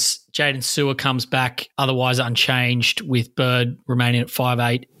Dragons, Jaden Sewer comes back otherwise unchanged, with Bird remaining at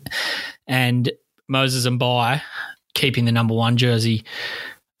 5'8", and Moses and Bai keeping the number 1 jersey.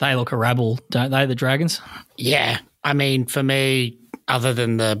 They look a rabble, don't they, the Dragons? Yeah. I mean, for me, other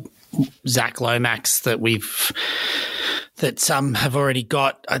than the Zach Lomax that some have already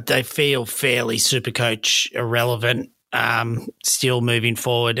got, they feel fairly Supercoach irrelevant still moving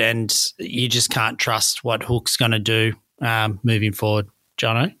forward, and you just can't trust what Hook's going to do moving forward.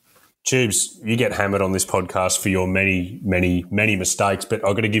 Jono? Tubes, you get hammered on this podcast for your many, many, many mistakes, but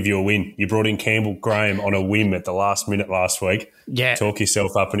I've got to give you a win. You brought in Campbell Graham on a whim at the last minute last week. Yeah. Talk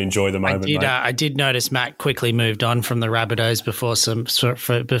yourself up and enjoy the moment, mate. I did notice Matt quickly moved on from the Rabbitohs before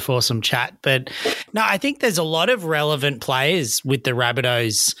some chat. But no, I think there's a lot of relevant players with the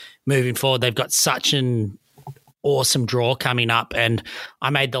Rabbitohs moving forward. They've got such an awesome draw coming up, and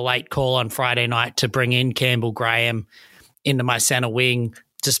I made the late call on Friday night to bring in Campbell Graham into my centre wing,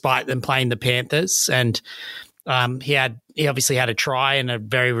 despite them playing the Panthers. And he obviously had a try and a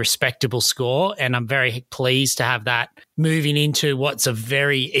very respectable score, and I'm very pleased to have that moving into what's a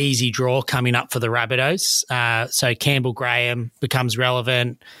very easy draw coming up for the Rabbitohs. So Campbell Graham becomes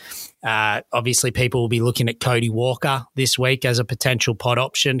relevant. Obviously, people will be looking at Cody Walker this week as a potential pod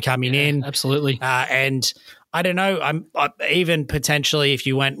option coming in. Absolutely. And I don't know. I'm even potentially, if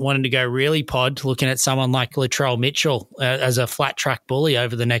you wanted to go really pod, looking at someone like Latrell Mitchell as a flat track bully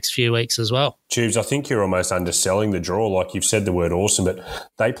over the next few weeks as well. Tubes, I think you're almost underselling the draw. Like, you've said the word awesome, but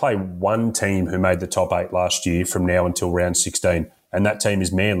they play one team who made the top 8 last year from now until round 16. And that team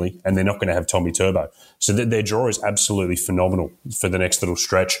is Manly, and they're not going to have Tommy Turbo. So their draw is absolutely phenomenal for the next little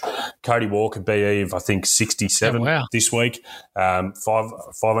stretch. Cody Walker, BE of, I think, 67 this week,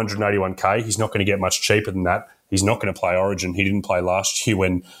 581K. He's not going to get much cheaper than that. He's not going to play Origin. He didn't play last year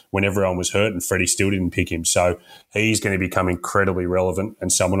when everyone was hurt, and Freddie still didn't pick him. So he's going to become incredibly relevant,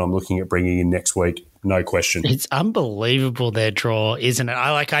 and someone I'm looking at bringing in next week, no question. It's unbelievable, their draw, isn't it?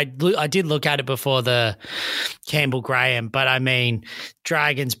 I did look at it before the Campbell Graham, but I mean,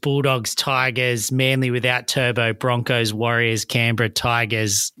 Dragons, Bulldogs, Tigers, Manly without Turbo, Broncos, Warriors, Canberra,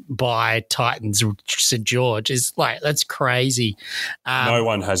 Tigers, by Titans, St George is like, that's crazy. No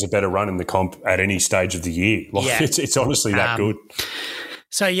one has a better run in the comp at any stage of the year. It's honestly that good.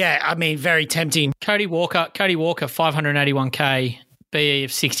 So, yeah, I mean, very tempting. Cody Walker, 581K. BE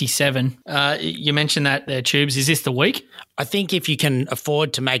of 67. You mentioned that there, Tubes. Is this the week? I think if you can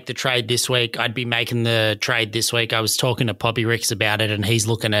afford to make the trade this week, I'd be making the trade this week. I was talking to Poppy Ricks about it, and he's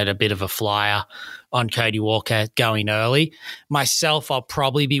looking at a bit of a flyer on Cody Walker going early. Myself, I'll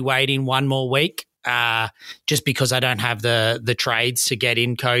probably be waiting one more week just because I don't have the trades to get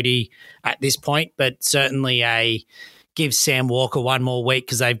in Cody at this point, but certainly give Sam Walker one more week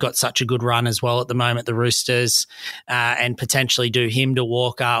because they've got such a good run as well at the moment, the Roosters, and potentially do him to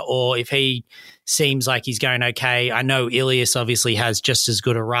Walker, or if he seems like he's going okay. I know Ilias obviously has just as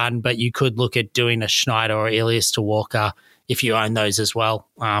good a run, but you could look at doing a Schneider or Ilias to Walker if you own those as well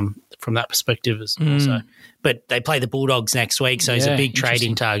from that perspective as also. But they play the Bulldogs next week, so he's a big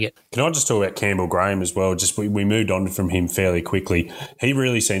trading target. Can I just talk about Campbell Graham as well? Just we moved on from him fairly quickly. He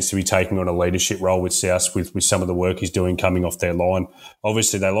really seems to be taking on a leadership role with South with some of the work he's doing coming off their line.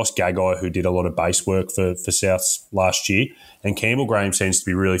 Obviously, they lost Gagai, who did a lot of base work for Souths last year, and Campbell Graham seems to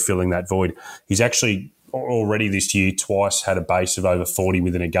be really filling that void. He's actually already this year twice had a base of over 40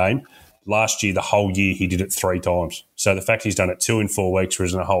 within a game. Last year, the whole year, he did it 3 times. So the fact he's done it 2 in 4 weeks,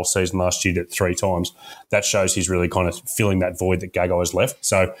 whereas in a whole season last year, did it 3 times, that shows he's really kind of filling that void that Gagai has left.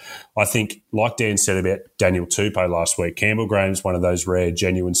 So I think, like Dan said about Daniel Tupou last week, Campbell Graham's one of those rare,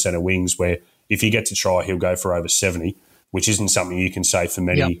 genuine centre wings where if he gets a try, he'll go for over 70, which isn't something you can say for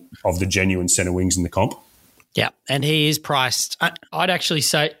many of the genuine centre wings in the comp. Yeah, and he is priced. I'd actually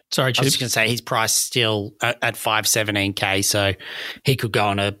say, sorry, Tubes. I was going to say he's priced still at 517K, so he could go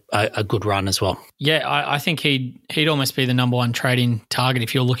on a good run as well. Yeah, I think he'd almost be the number one trading target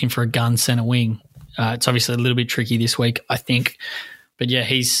if you're looking for a gun centre wing. It's obviously a little bit tricky this week, I think. But yeah,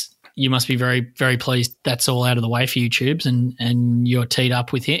 you must be very, very pleased that's all out of the way for you, Tubes, and you're teed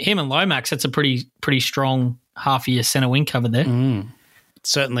up with him and Lomax. That's a pretty strong half of your centre wing cover there.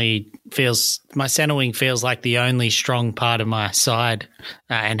 Certainly my centre wing feels like the only strong part of my side,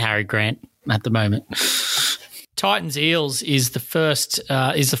 and Harry Grant at the moment. Titans Eels is the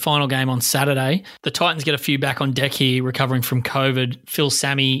final game on Saturday. The Titans get a few back on deck here, recovering from COVID. Phil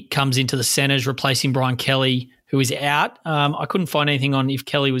Sammy comes into the centres, replacing Brian Kelly, who is out. I couldn't find anything on if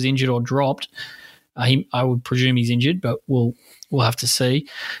Kelly was injured or dropped. I would presume he's injured, but we'll have to see.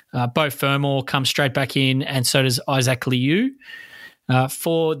 Beau Fermor comes straight back in, and so does Isaac Liu.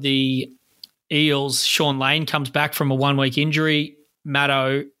 For the Eels, Sean Lane comes back from a 1-week injury.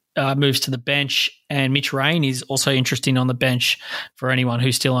 Maddo moves to the bench, and Mitch Rain is also interesting on the bench for anyone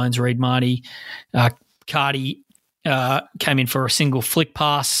who still owns Reed Marty. Cardi came in for a single flick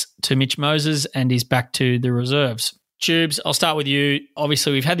pass to Mitch Moses and is back to the reserves. Tubes, I'll start with you.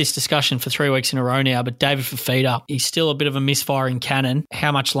 Obviously, we've had this discussion for 3 weeks in a row now, but David Fifita, he's still a bit of a misfiring cannon.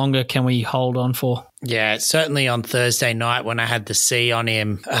 How much longer can we hold on for? Yeah, certainly on Thursday night when I had the C on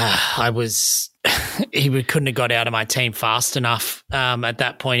him, he couldn't have got out of my team fast enough at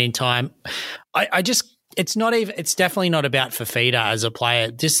that point in time. It's definitely not about Fifita as a player.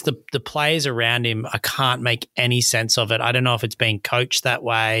 Just the players around him, I can't make any sense of it. I don't know if it's being coached that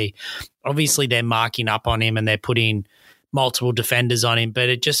way. Obviously, they're marking up on him and they're putting multiple defenders on him, but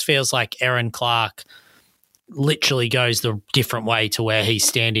it just feels like Aaron Clark literally goes the different way to where he's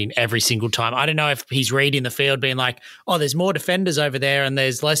standing every single time. I don't know if he's reading the field being like, oh, there's more defenders over there and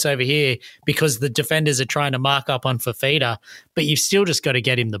there's less over here because the defenders are trying to mark up on Fifita, but you've still just got to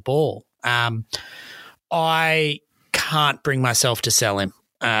get him the ball. I can't bring myself to sell him,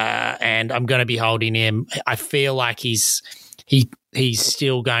 and I'm going to be holding him. I feel like he's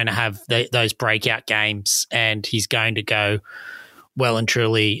still going to have those breakout games, and he's going to go well and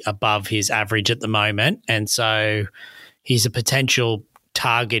truly above his average at the moment. And so he's a potential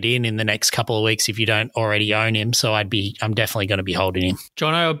target in the next couple of weeks if you don't already own him. So I'm definitely going to be holding him.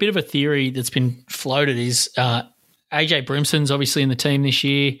 Jono, a bit of a theory that's been floated is AJ Brimson's obviously in the team this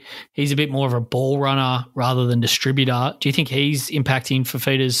year. He's a bit more of a ball runner rather than distributor. Do you think he's impacting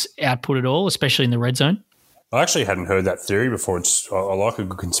Fifita's output at all, especially in the red zone? I actually hadn't heard that theory before. I like a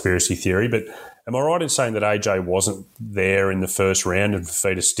good conspiracy theory, but am I right in saying that AJ wasn't there in the first round and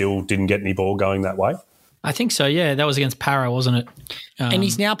Fifita still didn't get any ball going that way? I think so, yeah. That was against Para, wasn't it? And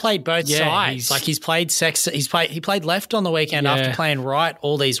he's now played both sides. He's played he played left on the weekend after playing right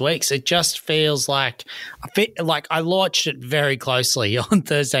all these weeks. It just feels like I watched it very closely on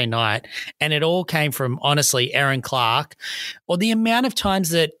Thursday night, and it all came from, honestly, Aaron Clark. Or the amount of times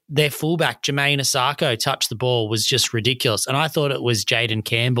that their fullback, Jermaine Asako, touched the ball was just ridiculous. And I thought it was Jaden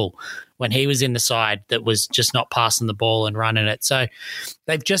Campbell when he was in the side that was just not passing the ball and running it. So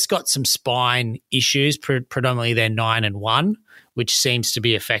they've just got some spine issues, predominantly they're 9-1, which seems to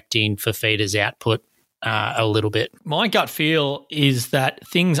be affecting Fifita's output a little bit. My gut feel is that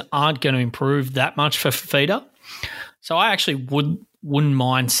things aren't going to improve that much for Fifita. So I actually wouldn't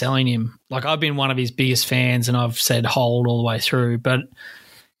mind selling him. Like, I've been one of his biggest fans and I've said hold all the way through. But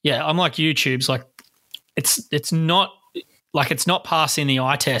yeah, I'm like YouTube's like it's not passing the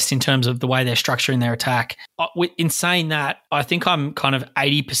eye test in terms of the way they're structuring their attack. In saying that, I think I'm kind of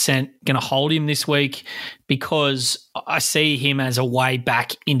 80% going to hold him this week because I see him as a way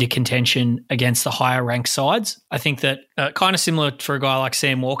back into contention against the higher ranked sides. I think that kind of similar for a guy like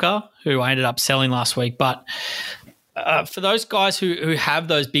Sam Walker, who I ended up selling last week. But for those guys who have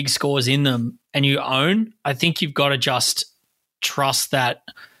those big scores in them and you own, I think you've got to just trust that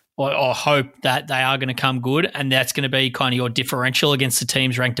or hope that they are going to come good, and that's going to be kind of your differential against the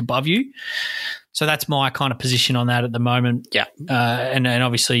teams ranked above you. So that's my kind of position on that at the moment. Yeah. And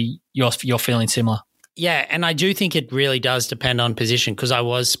obviously you're feeling similar. Yeah, and I do think it really does depend on position because I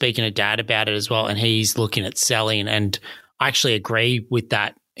was speaking to Dad about it as well, and he's looking at selling, and I actually agree with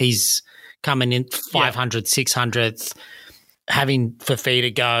that. He's coming in 500th, 600th, having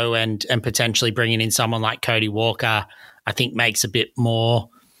Fafita go and potentially bringing in someone like Cody Walker, I think makes a bit more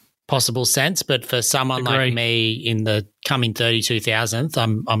possible sense. But for someone like me in the coming 32,000th,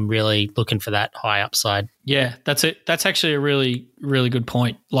 I'm really looking for that high upside. Yeah, that's it. That's actually a really, really good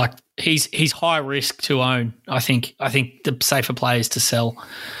point. Like he's high risk to own. I think the safer play is to sell.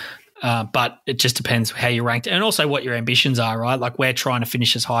 But it just depends how you're ranked and also what your ambitions are, right? Like we're trying to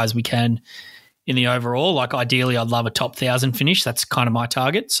finish as high as we can in the overall. Like ideally I'd love a top 1,000 finish. That's kind of my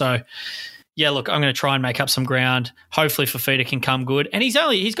target. So yeah, look, I'm going to try and make up some ground. Hopefully Fafita can come good. And he's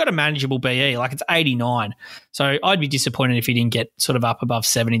got a manageable BE, like it's 89. So I'd be disappointed if he didn't get sort of up above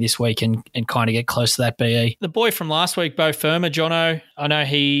 70 this week and kind of get close to that BE. The boy from last week, Bo Firma, Jono, I know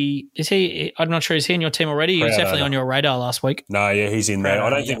I'm not sure, is he in your team already? He was definitely on your radar last week. No, yeah, he's in there. I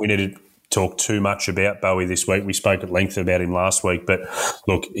don't think we need to talk too much about Bowie this week. We spoke at length about him last week, but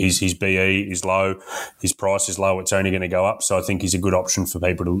look, his BE is low, his price is low, it's only going to go up, so I think he's a good option for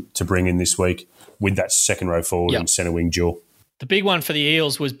people to bring in this week with that second row forward and centre wing duel. The big one for the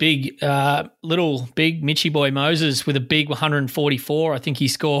Eels was big Mitchy boy Moses with a big 144. I think he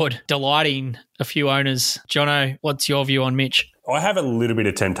scored, delighting a few owners. Jono, what's your view on Mitch? I have a little bit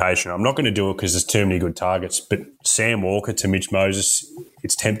of temptation. I'm not going to do it because there's too many good targets, but Sam Walker to Mitch Moses,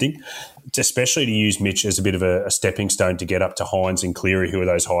 it's tempting, especially to use Mitch as a bit of a stepping stone to get up to Hines and Cleary, who are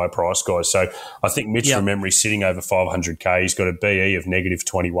those higher price guys. So I think Mitch, from memory, sitting over 500K. He's got a BE of negative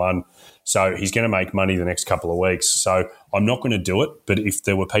 21. So he's going to make money the next couple of weeks. So I'm not going to do it, but if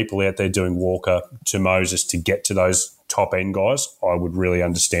there were people out there doing Walker to Moses to get to those top-end guys, I would really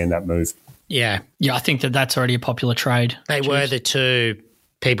understand that move. Yeah. Yeah, I think that's already a popular trade. They were the two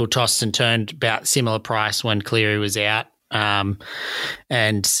people tossed and turned about similar price when Cleary was out.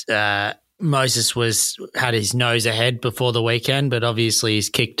 Moses had his nose ahead before the weekend, but obviously he's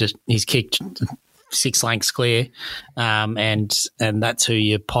kicked 6 lengths clear. And that's who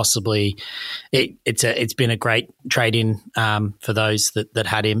you possibly it's been a great trade in for those that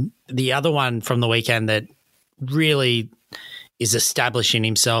had him. The other one from the weekend that really is establishing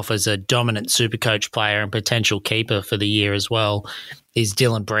himself as a dominant Supercoach player and potential keeper for the year as well is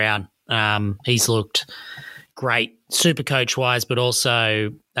Dylan Brown. He's looked great Supercoach-wise, but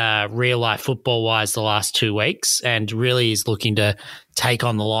also real-life football-wise the last 2 weeks, and really is looking to take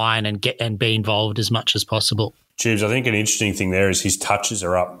on the line and be involved as much as possible. Jibs, I think an interesting thing there is his touches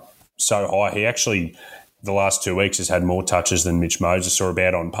are up so high. He actually, the last 2 weeks, has had more touches than Mitch Moses, or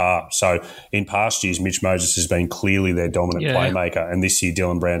about on par. So in past years, Mitch Moses has been clearly their dominant playmaker, and this year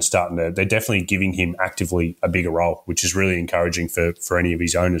Dylan Brown's they're definitely giving him actively a bigger role, which is really encouraging for any of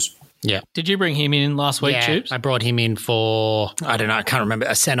his owners. Yeah. Did you bring him in last week, Tubes? I brought him in for, I can't remember,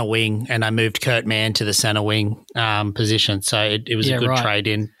 a centre wing, and I moved Kurt Mann to the centre wing position. So it was a good trade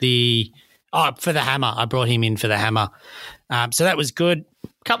in. For the hammer. I brought him in for the hammer. So that was good.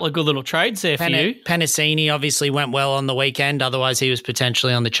 A couple of good little trades there for you. Panasini obviously went well on the weekend. Otherwise, he was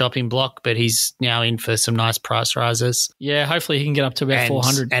potentially on the chopping block, but he's now in for some nice price rises. Yeah, hopefully he can get up to about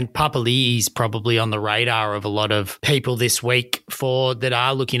 400. And Papali'i's probably on the radar of a lot of people this week that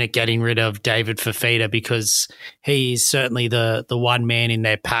are looking at getting rid of David Fafita, because he is certainly the one man in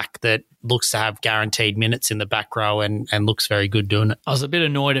their pack that looks to have guaranteed minutes in the back row and looks very good doing it. I was a bit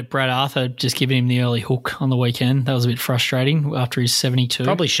annoyed at Brad Arthur just giving him the early hook on the weekend. That was a bit frustrating after his 72.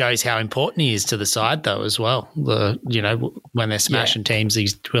 Probably shows how important he is to the side though as well. When they're smashing teams, he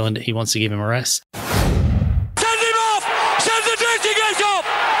wants to give him a rest. Send him off! Send the dirty gate off!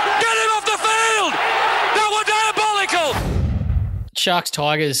 Get him off the field! That was diabolical! Sharks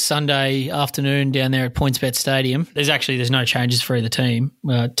Tigers Sunday afternoon down there at PointsBet Stadium. There's no changes for either team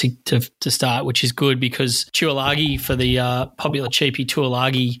to start, which is good because Tuilagi for the popular cheapie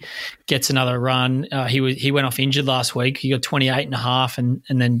Tuilagi gets another run. He went off injured last week. He got 28.5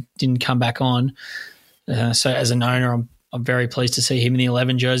 and then didn't come back on. So as an owner, I'm very pleased to see him in the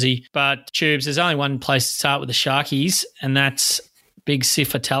 11 jersey. But Tubes, there's only one place to start with the Sharkies, and that's Big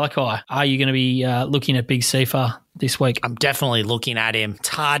Sifa Talakai. Are you going to be looking at Big Sifa this week? I'm definitely looking at him. It's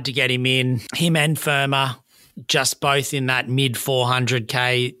hard to get him in. Him and Firma, just both in that mid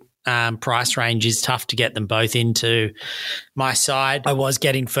 400K price range is tough to get them both into my side. I was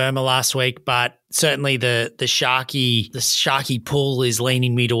getting Firma last week, but certainly the Sharky pool is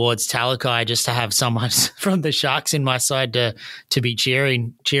leaning me towards Talakai just to have someone from the Sharks in my side to be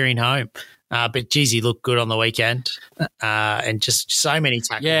cheering home. But geez, he looked good on the weekend, and just so many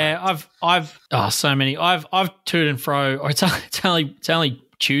tackles. Yeah, so many. I've toed and fro. Or it's only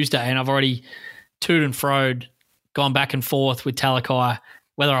Tuesday, and I've already toed and froed, gone back and forth with Talakai,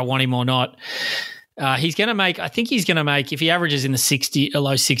 whether I want him or not. He's going to make, if he averages in the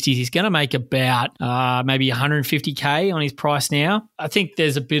low 60s, he's going to make about maybe 150K on his price now. I think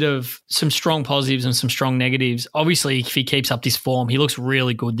there's a bit of some strong positives and some strong negatives. Obviously, if he keeps up this form, he looks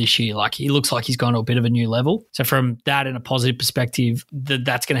really good this year. Like, he looks like he's gone to a bit of a new level. So from that and a positive perspective,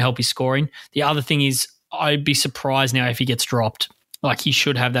 that's going to help his scoring. The other thing is, I'd be surprised now if he gets dropped. Like, he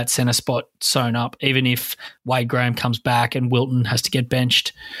should have that centre spot sewn up, even if Wade Graham comes back and Wilton has to get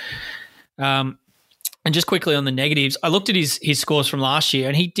benched. And just quickly on the negatives, I looked at his scores from last year,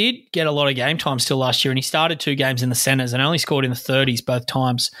 and he did get a lot of game time still last year, and he started 2 games in the centres and only scored in the 30s both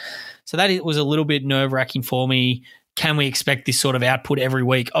times. So that was a little bit nerve-wracking for me. Can we expect this sort of output every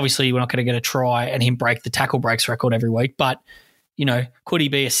week? Obviously, we're not going to get a try and him break the tackle breaks record every week, but could he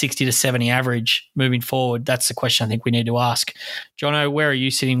be a 60 to 70 average moving forward? That's the question I think we need to ask. Jono, where are you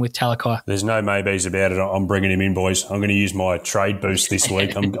sitting with Talakai? There's no maybes about it. I'm bringing him in, boys. I'm going to use my trade boost this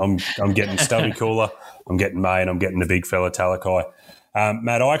week. I'm getting Stubby Cooler, I'm getting May, and I'm getting the big fella Talakai.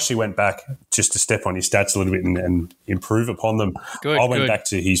 Matt, I actually went back just to step on his stats a little bit and improve upon them. I went back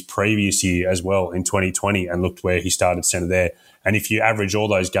to his previous year as well in 2020 and looked where he started centre there. And if you average all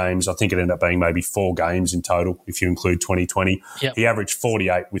those games, I think it ended up being maybe 4 games in total if you include 2020. Yep. He averaged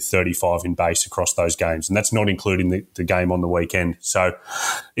 48 with 35 in base across those games, and that's not including the game on the weekend. So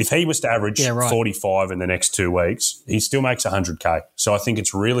if he was to average 45 in the next 2 weeks, he still makes 100K. So I think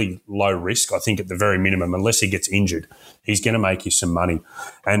it's really low risk. I think at the very minimum, unless he gets injured, he's going to make you some money.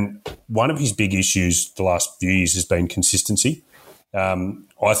 And one of his big issues the last few years has been consistency.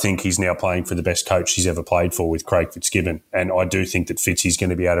 I think he's now playing for the best coach he's ever played for with Craig Fitzgibbon. And I do think that Fitzy's going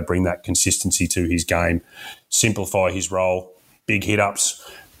to be able to bring that consistency to his game, simplify his role, big hit-ups,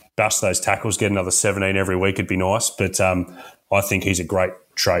 bust those tackles, get another 17 every week. It'd be nice. But I think he's a great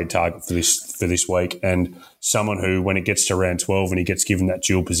trade target for this week, and someone who, when it gets to round 12 and he gets given that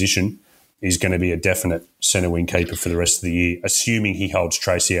dual position, is going to be a definite centre wing keeper for the rest of the year, assuming he holds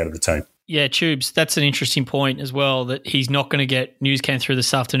Tracy out of the team. Yeah, Tubes, that's an interesting point as well, that he's not going to get, news came through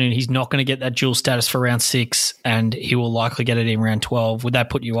this afternoon, he's not going to get that dual status for round 6, and he will likely get it in round 12. Would that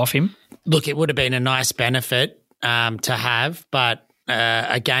put you off him? Look, it would have been a nice benefit to have, but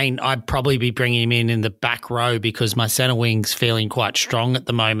again, I'd probably be bringing him in the back row because my centre wing's feeling quite strong at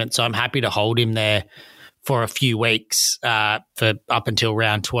the moment, so I'm happy to hold him there for a few weeks for up until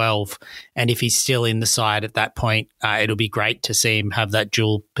round 12. And if he's still in the side at that point, it'll be great to see him have that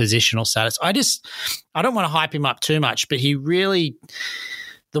dual positional status. I don't want to hype him up too much, but he really,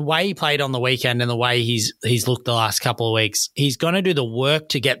 the way he played on the weekend and the way he's looked the last couple of weeks, he's going to do the work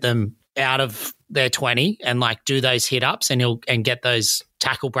to get them out of their 20 and like do those hit ups, and get those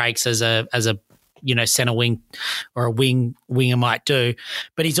tackle breaks as a centre wing or a winger might do.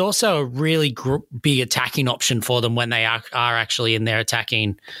 But he's also a really big attacking option for them when they are actually in their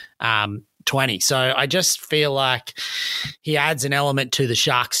attacking 20. So I just feel like he adds an element to the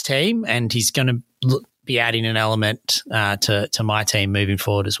Sharks team, and he's going to be adding an element to my team moving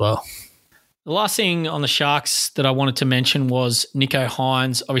forward as well. The last thing on the Sharks that I wanted to mention was Nicho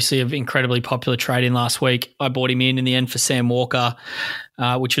Hynes, obviously an incredibly popular trade-in last week. I bought him in the end for Sam Walker,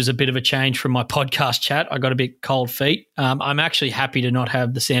 which was a bit of a change from my podcast chat. I got a bit cold feet. I'm actually happy to not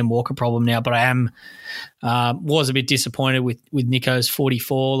have the Sam Walker problem now, but I was a bit disappointed with Nicho's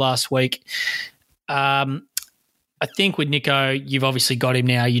 44 last week. I think with Nicho, you've obviously got him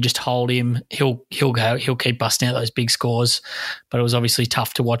now. You just hold him. He'll keep busting out those big scores. But it was obviously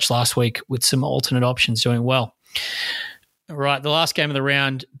tough to watch last week with some alternate options doing well. All right, the last game of the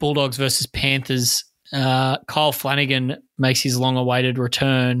round, Bulldogs versus Panthers. Kyle Flanagan makes his long-awaited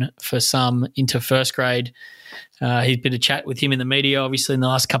return for some into first grade. He's been a chat with him in the media, obviously, in the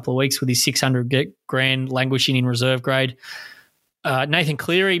last couple of weeks with his 600 grand languishing in reserve grade. Nathan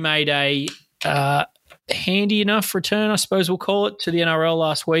Cleary made a handy enough return, I suppose we'll call it, to the NRL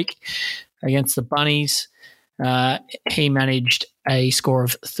last week against the Bunnies. He managed a score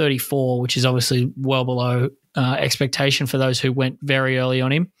of 34, which is obviously well below expectation for those who went very early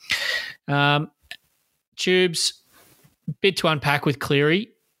on him. Tubes, bit to unpack with Cleary.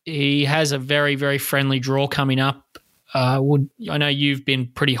 He has a very, very friendly draw coming up. I know you've been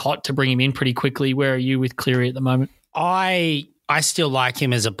pretty hot to bring him in pretty quickly. Where are you with Cleary at the moment? I still like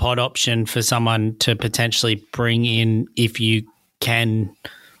him as a pod option for someone to potentially bring in if you can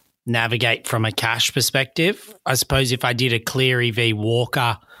navigate from a cash perspective. I suppose if I did a Cleary v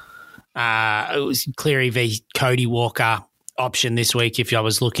Walker, it was Cleary v Cody Walker option this week. If I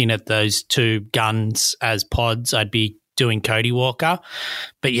was looking at those two guns as pods, I'd be doing Cody Walker.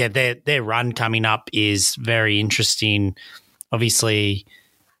 But yeah, their run coming up is very interesting. Obviously,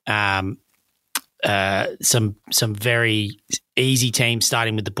 some very easy teams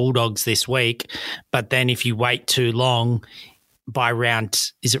starting with the Bulldogs this week. But then if you wait too long, by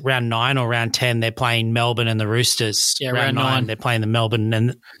round 9 or round 10, they're playing Melbourne and the Roosters. Yeah, round 9. They're playing the Melbourne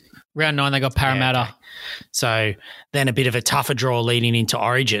and round 9 they got Parramatta. Yeah, okay. So then a bit of a tougher draw leading into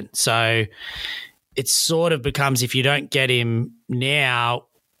Origin. So it sort of becomes, if you don't get him now,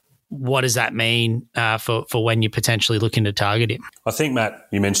 what does that mean for when you're potentially looking to target him? I think, Matt,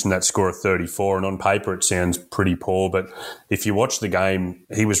 you mentioned that score of 34, and on paper it sounds pretty poor, but if you watch the game,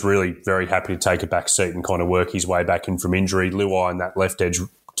 he was really very happy to take a back seat and kind of work his way back in from injury. Luai and that left edge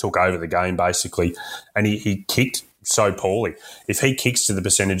took over the game basically, and he kicked so poorly. If he kicks to the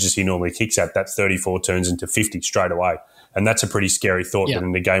percentages he normally kicks at, that 34 turns into 50 straight away. And that's a pretty scary thought, that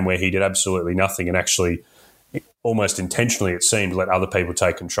in a game where he did absolutely nothing and actually almost intentionally, it seemed, let other people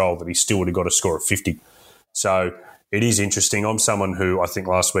take control, that he still would have got a score of 50. So it is interesting. I'm someone who I think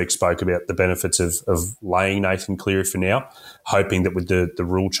last week spoke about the benefits of laying Nathan Cleary for now, hoping that with the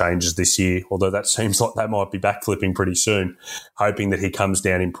rule changes this year, although that seems like that might be backflipping pretty soon, hoping that he comes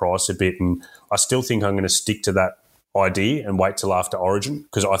down in price a bit. And I still think I'm going to stick to that idea and wait till after Origin,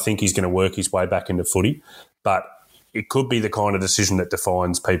 because I think he's going to work his way back into footy. But it could be the kind of decision that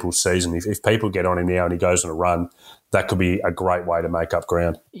defines people's season. If people get on him now and he goes on a run, that could be a great way to make up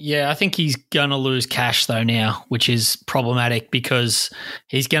ground. Yeah, I think he's going to lose cash though now, which is problematic because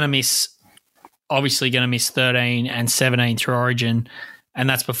he's going to miss 13 and 17 through Origin, and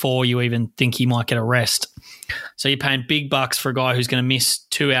that's before you even think he might get a rest. So you're paying big bucks for a guy who's going to miss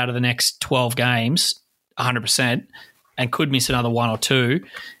 2 out of the next 12 games, 100%, and could miss another 1 or 2.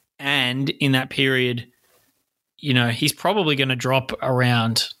 And in that period, you know, he's probably going to drop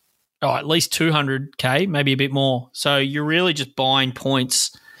around at least 200K, maybe a bit more. So you're really just buying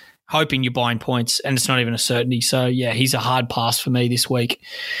points, hoping you're buying points, and it's not even a certainty. So, yeah, he's a hard pass for me this week,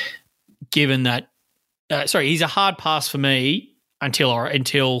 given that he's a hard pass for me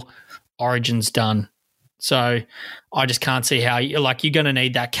until Origin's done. So I just can't see how you're going to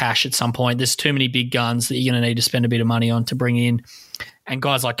need that cash at some point. There's too many big guns that you're going to need to spend a bit of money on to bring in. And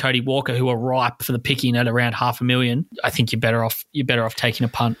guys like Cody Walker, who are ripe for the picking at around $500,000, I think you're better off taking a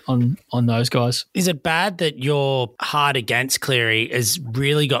punt on those guys. Is it bad that you're hard against Cleary has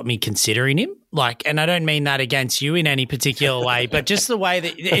really got me considering him? And I don't mean that against you in any particular way, but just the way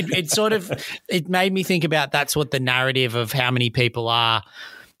that it made me think about that's what the narrative of how many people are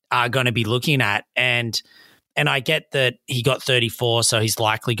going to be looking at. And I get that he got 34, so he's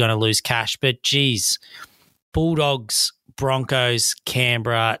likely going to lose cash. But geez, Bulldogs, Broncos,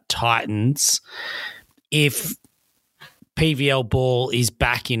 Canberra, Titans, if PVL ball is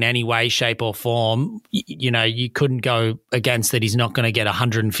back in any way, shape or form, you couldn't go against that he's not going to get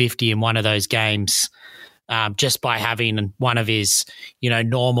 150 in one of those games just by having one of his,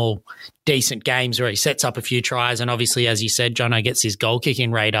 normal decent games where he sets up a few tries. And obviously, as you said, Jono gets his goal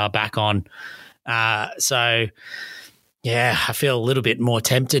kicking radar back on. So, yeah, I feel a little bit more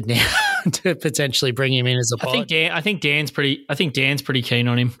tempted now to potentially bring him in as a pod. I think Dan's pretty keen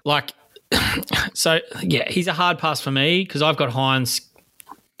on him. So yeah, he's a hard pass for me because I've got Hines,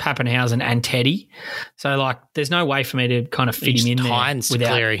 Pappenhausen, and Teddy. So there's no way for me to kind of fit him in there Hines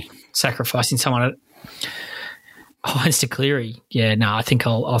without Cleary. Sacrificing someone. Hines to Cleary. Yeah, no, I think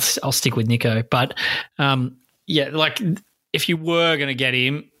I'll stick with Nico. But if you were going to get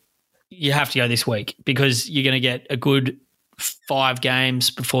him, you have to go this week because you're going to get a good 4 games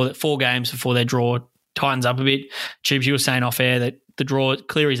before their draw tightens up a bit. Tubes, you were saying off air that the draw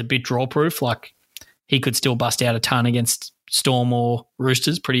Cleary's a bit draw proof. he could still bust out a ton against Storm or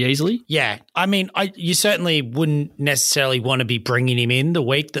Roosters pretty easily. Yeah. I mean, you certainly wouldn't necessarily want to be bringing him in the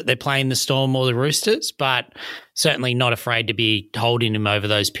week that they're playing the Storm or the Roosters, but certainly not afraid to be holding him over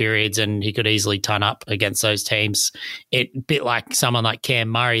those periods, and he could easily turn up against those teams. A bit like someone like Cam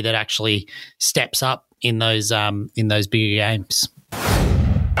Murray that actually steps up in those bigger games.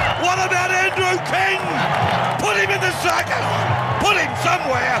 What about Andrew King? Put him in the circus. Put him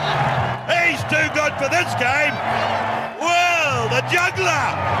somewhere. He's too good for this game. Well, the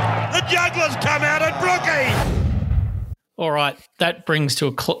juggler's come out at Brookie. All right, that brings to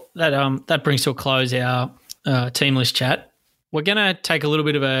a close our team list chat. We're going to take a little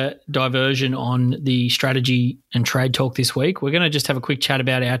bit of a diversion on the strategy and trade talk this week. We're going to just have a quick chat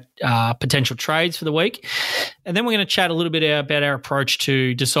about our potential trades for the week. And then we're going to chat a little bit about our approach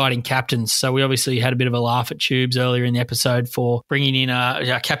to deciding captains. So we obviously had a bit of a laugh at Tubes earlier in the episode for bringing in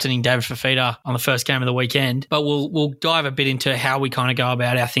captaining David Fafita on the first game of the weekend. But we'll dive a bit into how we kind of go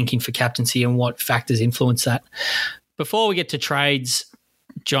about our thinking for captaincy and what factors influence that. Before we get to trades,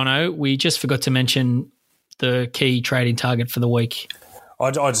 Jono, we just forgot to mention the key trading target for the week.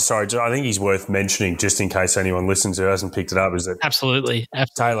 I think he's worth mentioning just in case anyone listens who hasn't picked it up, is that Absolutely.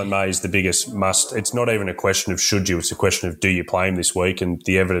 Taylor May is the biggest must. It's not even a question of should you, it's a question of do you play him this week, and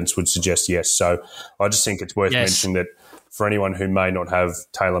the evidence would suggest yes. So I just think it's worth mentioning that for anyone who may not have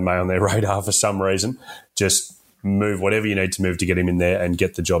Taylor May on their radar for some reason, just move whatever you need to move to get him in there and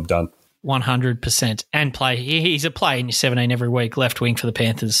get the job done. 100%. And play. He's a play in your 17 every week, left wing for the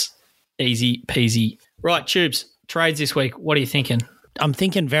Panthers. Easy peasy. Right, Tubes, trades this week. What are you thinking? I'm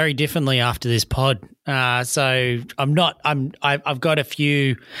thinking very differently after this pod. So I've got a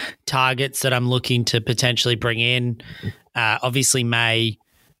few targets that I'm looking to potentially bring in. Obviously, May.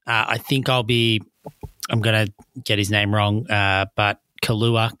 I think I'm going to get his name wrong, but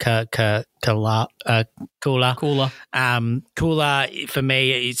Kula for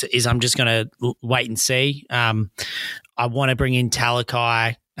me is I'm just going to wait and see. I want to bring in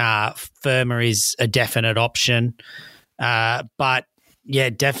Talakai. Firmer is a definite option. But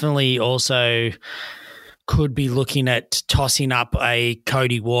yeah, definitely also could be looking at tossing up a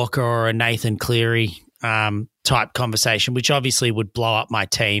Cody Walker or a Nathan Cleary type conversation, which obviously would blow up my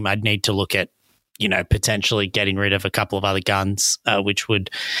team. I'd need to look at, potentially getting rid of a couple of other guns, which would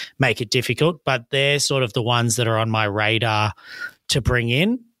make it difficult. But they're sort of the ones that are on my radar to bring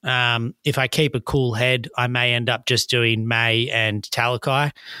in. If I keep a cool head, I may end up just doing May and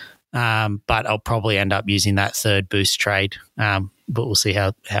Talakai, but I'll probably end up using that third boost trade. But we'll see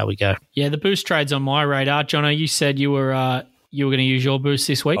how we go. Yeah, the boost trade's on my radar. Jono, you said you were going to use your boost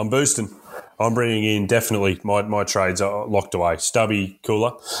this week. I'm boosting. I'm bringing in definitely my trades are locked away. Stubby,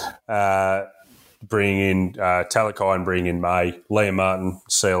 Cooler. Bringing in Talakai and bringing in May. Liam Martin,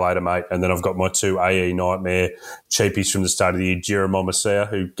 see you later, mate. And then I've got my two AE Nightmare cheapies from the start of the year, Jeremiah Masea,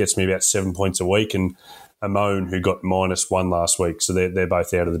 who gets me about 7 points a week, and Amon, who got -1 last week. So they're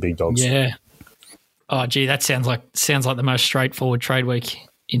both out of the big dogs. Yeah. Oh, gee, that sounds like the most straightforward trade week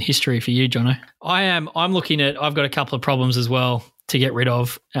in history for you, Jono. I've got a couple of problems as well to get rid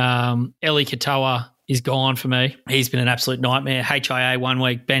of. Eli Katoa is gone for me. He's been an absolute nightmare. HIA 1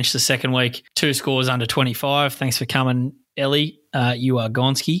 week, bench the second week, 2 scores under 25. Thanks for coming, Ellie. You are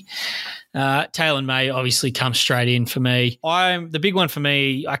Gonski. Taylor May obviously comes straight in for me. The big one for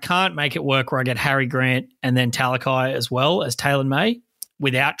me, I can't make it work where I get Harry Grant and then Talakai as well as Taylor May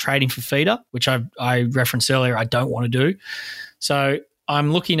without trading for feeder, which I referenced earlier I don't want to do. So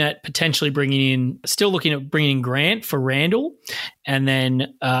I'm looking at potentially bringing in Grant for Randall and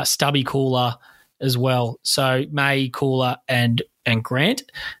then Stubby Cooler as well. So May, Cooler, and Grant.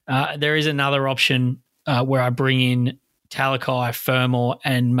 There is another option where I bring in Talakai, Fermor,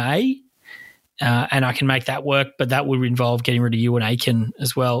 and May, and I can make that work, but that would involve getting rid of Ewan Aiken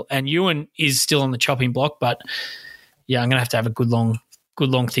as well. And Ewan is still on the chopping block, but yeah, I'm going to have a good long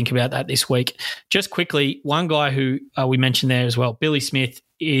think about that this week. Just quickly, one guy who we mentioned there as well, Billy Smith,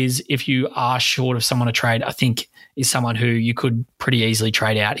 is if you are short of someone to trade, I think is someone who you could pretty easily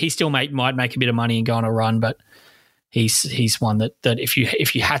trade out. He still might make a bit of money and go on a run, but he's one that if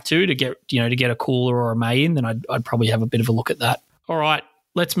you had to get a Cooler or a May in, then I'd probably have a bit of a look at that. All right,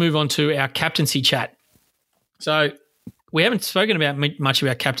 let's move on to our captaincy chat. So we haven't spoken about much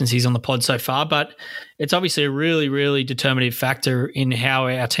about captaincies on the pod so far, but it's obviously a really, really determinative factor in how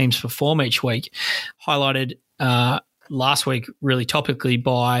our teams perform each week. Highlighted last week really topically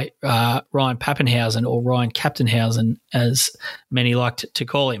by Ryan Pappenhausen, or Ryan Captainhausen, as many like to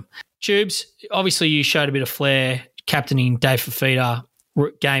call him. Tubes, obviously you showed a bit of flair captaining Dave Fafita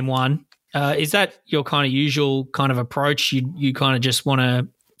game 1. Is that your kind of usual kind of approach? You kind of just want to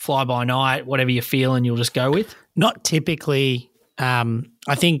fly by night, whatever you feel, and you'll just go with? Not typically.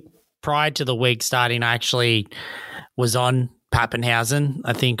 I think prior to the week starting, I actually was on Pappenhausen.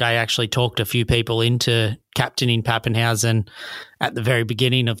 I think I actually talked a few people into captaining Pappenhausen at the very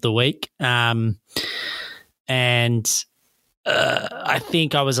beginning of the week. And I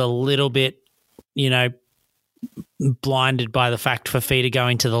think I was a little bit, blinded by the fact Fafita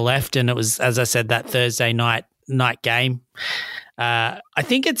going to the left, and it was, as I said, that Thursday night game. I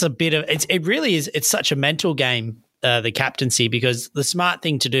think it's a bit of it really is. It's such a mental game, the captaincy, because the smart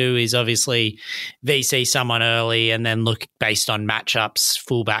thing to do is obviously VC someone early and then look based on matchups.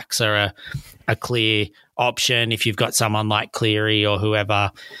 Fullbacks are a clear option if you've got someone like Cleary or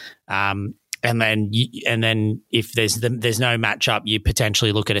whoever. And then if there's no matchup, you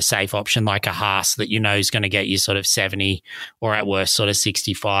potentially look at a safe option like a Haas that is going to get you sort of 70 or at worst sort of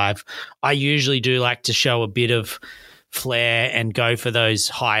 65. I usually do like to show a bit of flair and go for those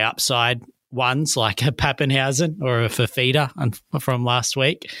high upside ones like a Pappenhausen or a Fafita from last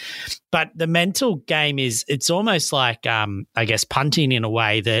week. But the mental game it's almost like, I guess, punting in a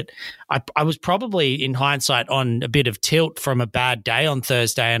way that I was probably in hindsight on a bit of tilt from a bad day on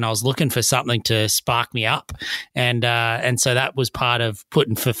Thursday, and I was looking for something to spark me up. And so that was part of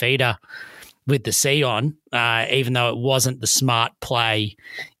putting Fafita with the C on, even though it wasn't the smart play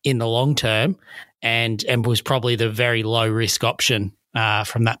in the long term, and was probably the very low risk option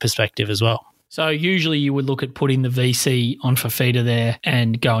from that perspective as well. So usually you would look at putting the VC on Fafita there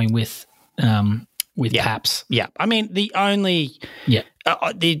and going with Paps. Yeah. I mean, the only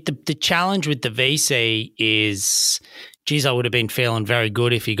the challenge with the VC is, geez, I would have been feeling very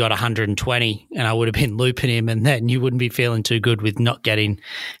good if he got 120 and I would have been looping him, and then you wouldn't be feeling too good with not getting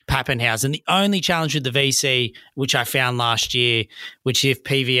Pappenhausen. The only challenge with the VC, which I found last year, which if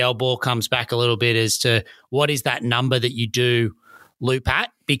PVL ball comes back a little bit, as to what is that number that you do loop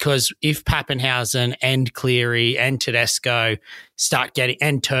at, because if Pappenhausen and Cleary and Tedesco start getting,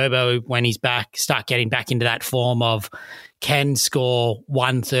 and Turbo when he's back, start getting back into that form of can score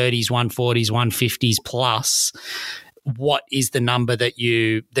 130s, 140s, 150s plus, what is the number that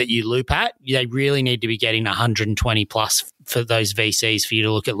you loop at? They really need to be getting 120 plus for those VCs for you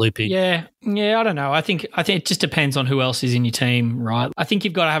to look at looping. Yeah, I don't know. I think it just depends on who else is in your team, right? I think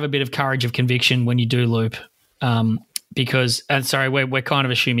you've got to have a bit of courage of conviction when you do loop. Because, and sorry, we're kind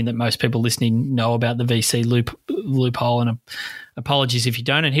of assuming that most people listening know about the VC loophole, and apologies if you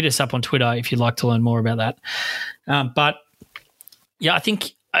don't, and hit us up on Twitter if you'd like to learn more about that. But yeah, I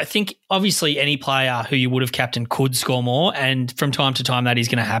think obviously any player who you would have captained could score more, and from time to time that is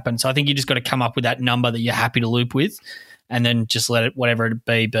going to happen. So I think you just got to come up with that number that you're happy to loop with, and then just let it, whatever it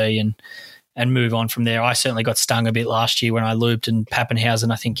be, and move on from there. I certainly got stung a bit last year when I looped, and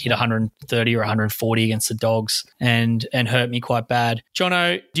Pappenhausen I think hit 130 or 140 against the Dogs and hurt me quite bad.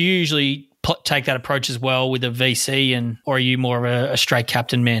 Jono, do you usually take that approach as well with a VC, or are you more of a straight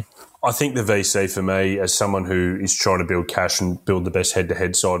captain man? I think the VC for me, as someone who is trying to build cash and build the best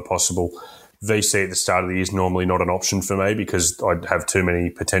head-to-head side possible, VC at the start of the year is normally not an option for me because I'd have too many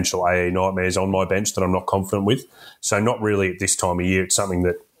potential AE nightmares on my bench that I'm not confident with. So not really at this time of year. It's something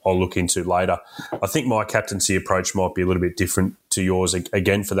that I'll look into later. I think my captaincy approach might be a little bit different to yours,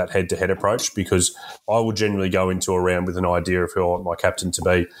 again, for that head-to-head approach, because I will generally go into a round with an idea of who I want my captain to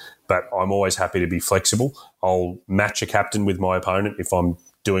be, but I'm always happy to be flexible. I'll match a captain with my opponent if I'm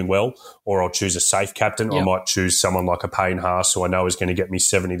doing well, or I'll choose a safe captain. Yep. I might choose someone like a Payne Haas who I know is going to get me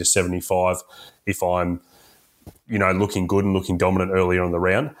 70 to 75 if I'm, looking good and looking dominant earlier on the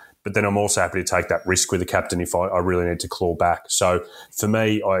round. But then I'm also happy to take that risk with a captain if I really need to claw back. So for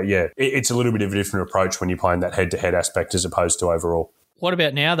me, it's a little bit of a different approach when you're playing that head-to-head aspect as opposed to overall. What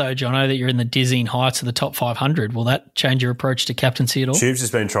about now, though, Jono, that you're in the dizzying heights of the top 500? Will that change your approach to captaincy at all? Tubes has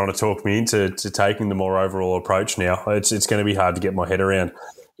been trying to talk me into taking the more overall approach now. It's going to be hard to get my head around.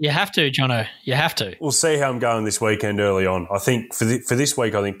 You have to, Jono. You have to. We'll see how I'm going this weekend early on. I think for this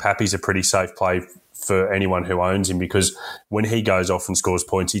week, I think Pappy's a pretty safe play for anyone who owns him, because when he goes off and scores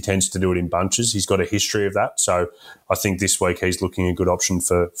points, he tends to do it in bunches. He's got a history of that. So I think this week he's looking a good option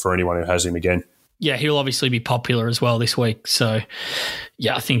for anyone who has him again. Yeah, he'll obviously be popular as well this week. So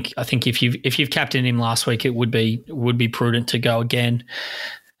yeah, I think if you've captained him last week, it would be prudent to go again.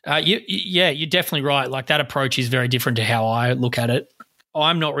 You're definitely right. Like, that approach is very different to how I look at it.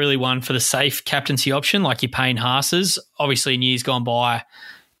 I'm not really one for the safe captaincy option like your Payne Haas's. Obviously, in years gone by,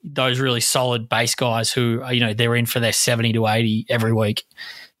 those really solid base guys who, they're in for their 70 to 80 every week,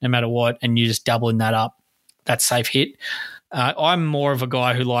 no matter what, and you're just doubling that up. That's safe hit. I'm more of a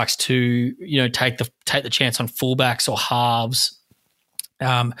guy who likes to, take the chance on fullbacks or halves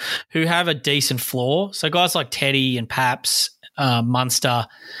who have a decent floor. So guys like Teddy and Paps Munster,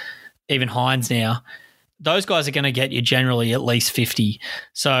 even Hines now, those guys are going to get you generally at least 50.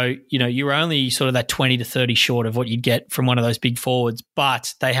 So, you're only sort of that 20 to 30 short of what you'd get from one of those big forwards,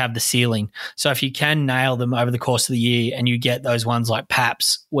 but they have the ceiling. So if you can nail them over the course of the year and you get those ones like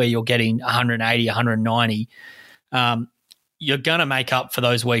Paps where you're getting 180, 190, you're going to make up for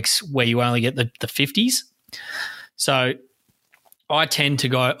those weeks where you only get the 50s. So I tend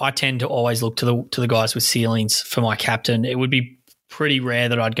to always look to the guys with ceilings for my captain. It would be pretty rare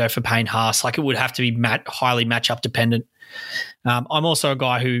that I'd go for Payne Haas. Like, it would have to be highly matchup dependent. I'm also a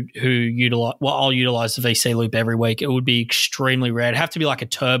guy who I'll utilize the VC loop every week. It would be extremely rare. It'd have to be like a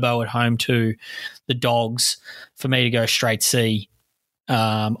turbo at home to the Dogs for me to go straight C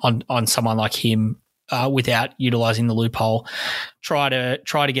on someone like him without utilizing the loophole. Try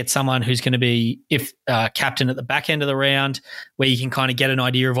to get someone who's going to be captain at the back end of the round, where you can kind of get an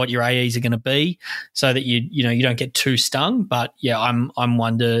idea of what your AEs are going to be, so that you don't get too stung. But yeah, I'm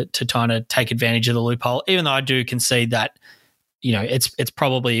one to kind of take advantage of the loophole, even though I do concede that it's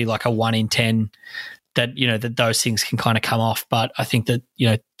probably like a 1 in 10 that that those things can kind of come off. But I think that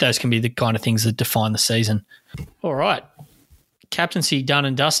those can be the kind of things that define the season. All right. Captaincy done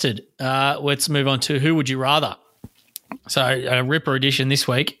and dusted. Let's move on to who would you rather. So a ripper edition this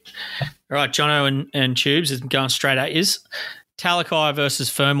week. All right, Jono and Tubes is going straight at yous. Talakai versus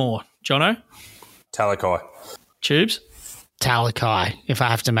Fermor. Jono? Talakai. Tubes? Talakai, if I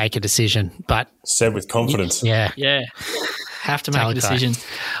have to make a decision. But said with confidence. Yeah. Have to make a decision.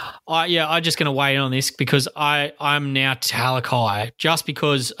 I'm just going to weigh in on this because I'm now Talakai, just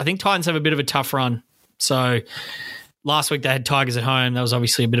because I think Titans have a bit of a tough run. So last week they had Tigers at home. That was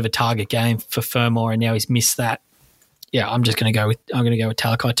obviously a bit of a target game for Fermor, and now he's missed that. Yeah, I'm going to go with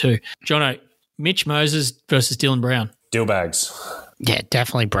Talakai too. Jono, Mitch Moses versus Dylan Brown. Dillbags. Yeah,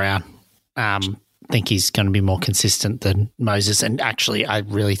 definitely Brown. I think he's going to be more consistent than Moses, and actually I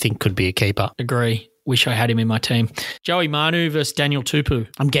really think could be a keeper. Agree. Wish I had him in my team. Joey Manu versus Daniel Tupu.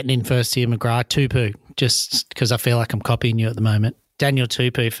 I'm getting in first here, McGrath. Tupu, just because I feel like I'm copying you at the moment. Daniel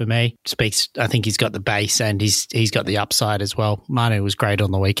Tupu for me speaks. I think he's got the base and he's got the upside as well. Manu was great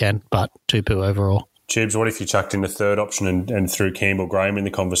on the weekend, but Tupu overall. Tubes, what if you chucked in the third option and threw Campbell Graham in the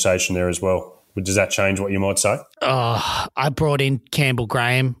conversation there as well? Does that change what you might say? Oh, I brought in Campbell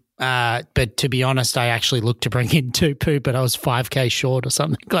Graham, but to be honest, I actually looked to bring in Tupu, but I was 5K short or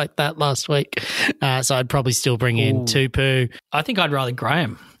something like that last week. So I'd probably still bring in Tupu. I think I'd rather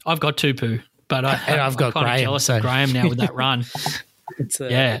Graham. I've got Tupu, but I've got kind Graham, of jealous of Graham now with that run.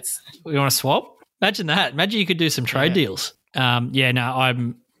 We want to swap? Imagine that. Imagine you could do some trade deals.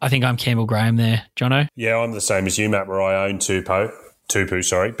 I think I'm Campbell Graham there. Jono? Yeah, I'm the same as you, Matt, where I own Tupu,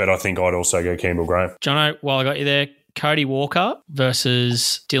 but I think I'd also go Campbell Graham. Jono, while I got you there, Cody Walker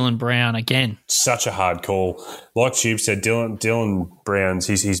versus Dylan Brown again. Such a hard call. Like Tube said, Dylan Brown's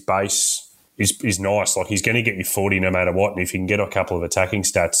his base is nice. Like, he's going to get you 40 no matter what, and if you can get a couple of attacking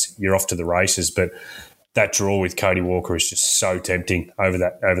stats, you're off to the races. But that draw with Cody Walker is just so tempting over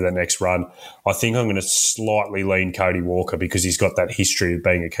that next run. I think I'm going to slightly lean Cody Walker because he's got that history of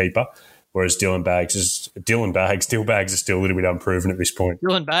being a keeper, whereas Dillbags is still a little bit unproven at this point.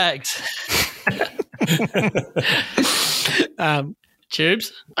 Dylan Bags.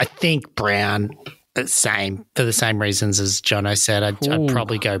 Tubes? I think Brown, for the same reasons as Jono said. I'd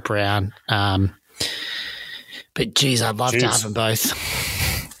probably go Brown. But geez, I'd love to have them both.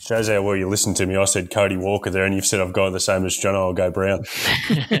 Shows how well you listen to me. I said Cody Walker there, and you've said I've gone the same as John. I'll go Brown.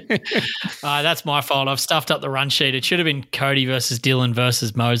 That's my fault. I've stuffed up the run sheet. It should have been Cody versus Dylan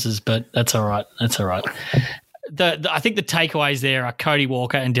versus Moses, but that's all right. I think the takeaways there are Cody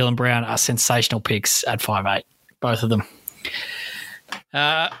Walker and Dylan Brown are sensational picks at 5'8", both of them.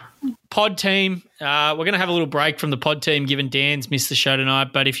 Pod team, we're going to have a little break from the pod team given Dan's missed the show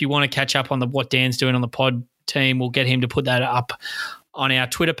tonight, but if you want to catch up on what Dan's doing on the pod team, we'll get him to put that up on our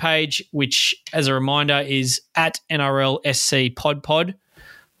Twitter page, which, as a reminder, is at NRLSCPodPod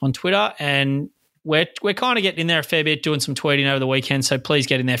on Twitter. And we're kind of getting in there a fair bit, doing some tweeting over the weekend, so please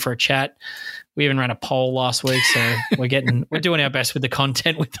get in there for a chat. We even ran a poll last week, so we're doing our best with the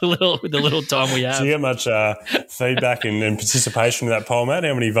content with the little time we have. Do you get much feedback and participation in that poll, Matt?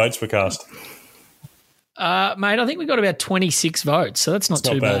 How many votes were cast? Mate, I think we got about 26 votes, so that's not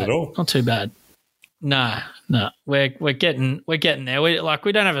too bad at all. Not too bad. No, we're getting there. We don't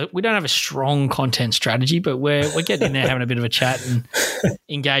have a strong content strategy, but we're getting in there, having a bit of a chat and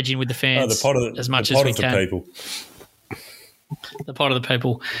engaging with the fans as much as we can. The pot of the people. The pot of the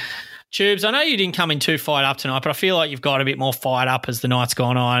people. Tubes, I know you didn't come in too fired up tonight, but I feel like you've got a bit more fired up as the night's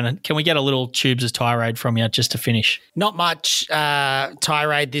gone on. And can we get a little Tubes' tirade from you just to finish? Not much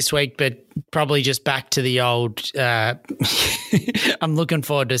tirade this week, but probably just back to the old I'm looking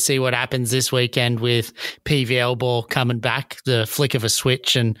forward to see what happens this weekend with PVL ball coming back, the flick of a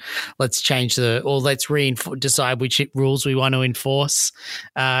switch, and let's decide which rules we want to enforce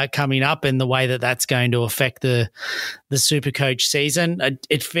coming up and the way that that's going to affect the SuperCoach season.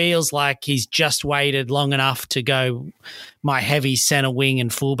 It feels like he's just waited long enough to go my heavy centre wing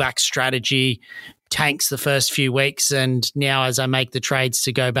and fullback strategy, tanks the first few weeks, and now as I make the trades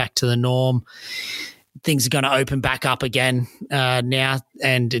to go back to the norm, things are going to open back up again now,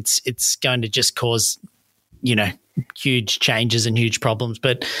 and it's going to just cause, huge changes and huge problems.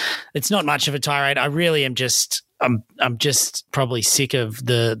 But it's not much of a tirade. I really am just I'm just probably sick of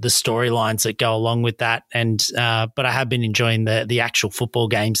the storylines that go along with that, and but I have been enjoying the actual football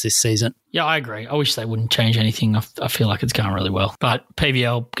games this season. Yeah, I agree. I wish they wouldn't change anything. I feel like it's going really well. But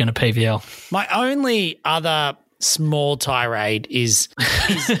PVL, going to PVL. My only other small tirade is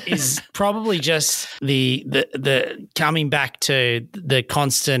probably just the coming back to the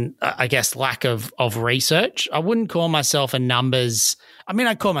constant, I guess, lack of research. I wouldn't call myself a numbers. I mean,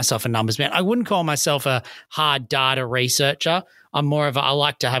 I call myself a numbers man. I wouldn't call myself a hard data researcher. I'm more of I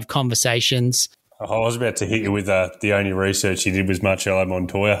like to have conversations. I was about to hit you with the only research you did was Marcelo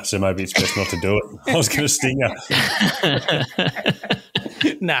Montoya, so maybe it's best not to do it. I was going to sting you.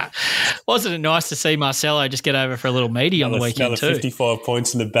 Nah. Wasn't it nice to see Marcelo just get over for a little meaty on the weekend too? Another 55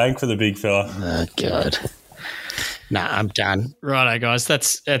 points in the bank for the big fella. Oh, God. Nah, I'm done. Righto, guys.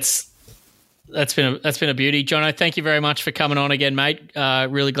 That's been a beauty. Jono, thank you very much for coming on again, mate.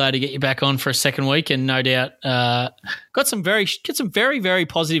 Really glad to get you back on for a second week, and no doubt get some very, very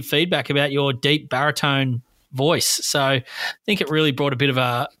positive feedback about your deep baritone voice. So I think it really brought a bit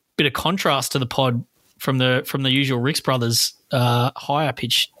of contrast to the pod from the usual Ricks Brothers higher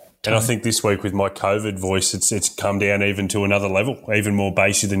pitch. And I think this week with my COVID voice, it's come down even to another level, even more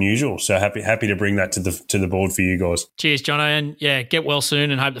bassy than usual. So happy to bring that to the board for you guys. Cheers, Jono, and yeah, get well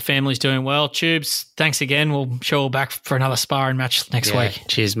soon, and hope the family's doing well. Tubes, thanks again. We'll sure back for another sparring match next week.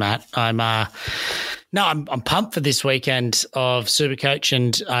 Cheers, Matt. I'm pumped for this weekend of SuperCoach,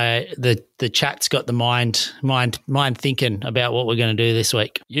 and the chat's got the mind thinking about what we're going to do this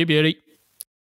week. You beauty.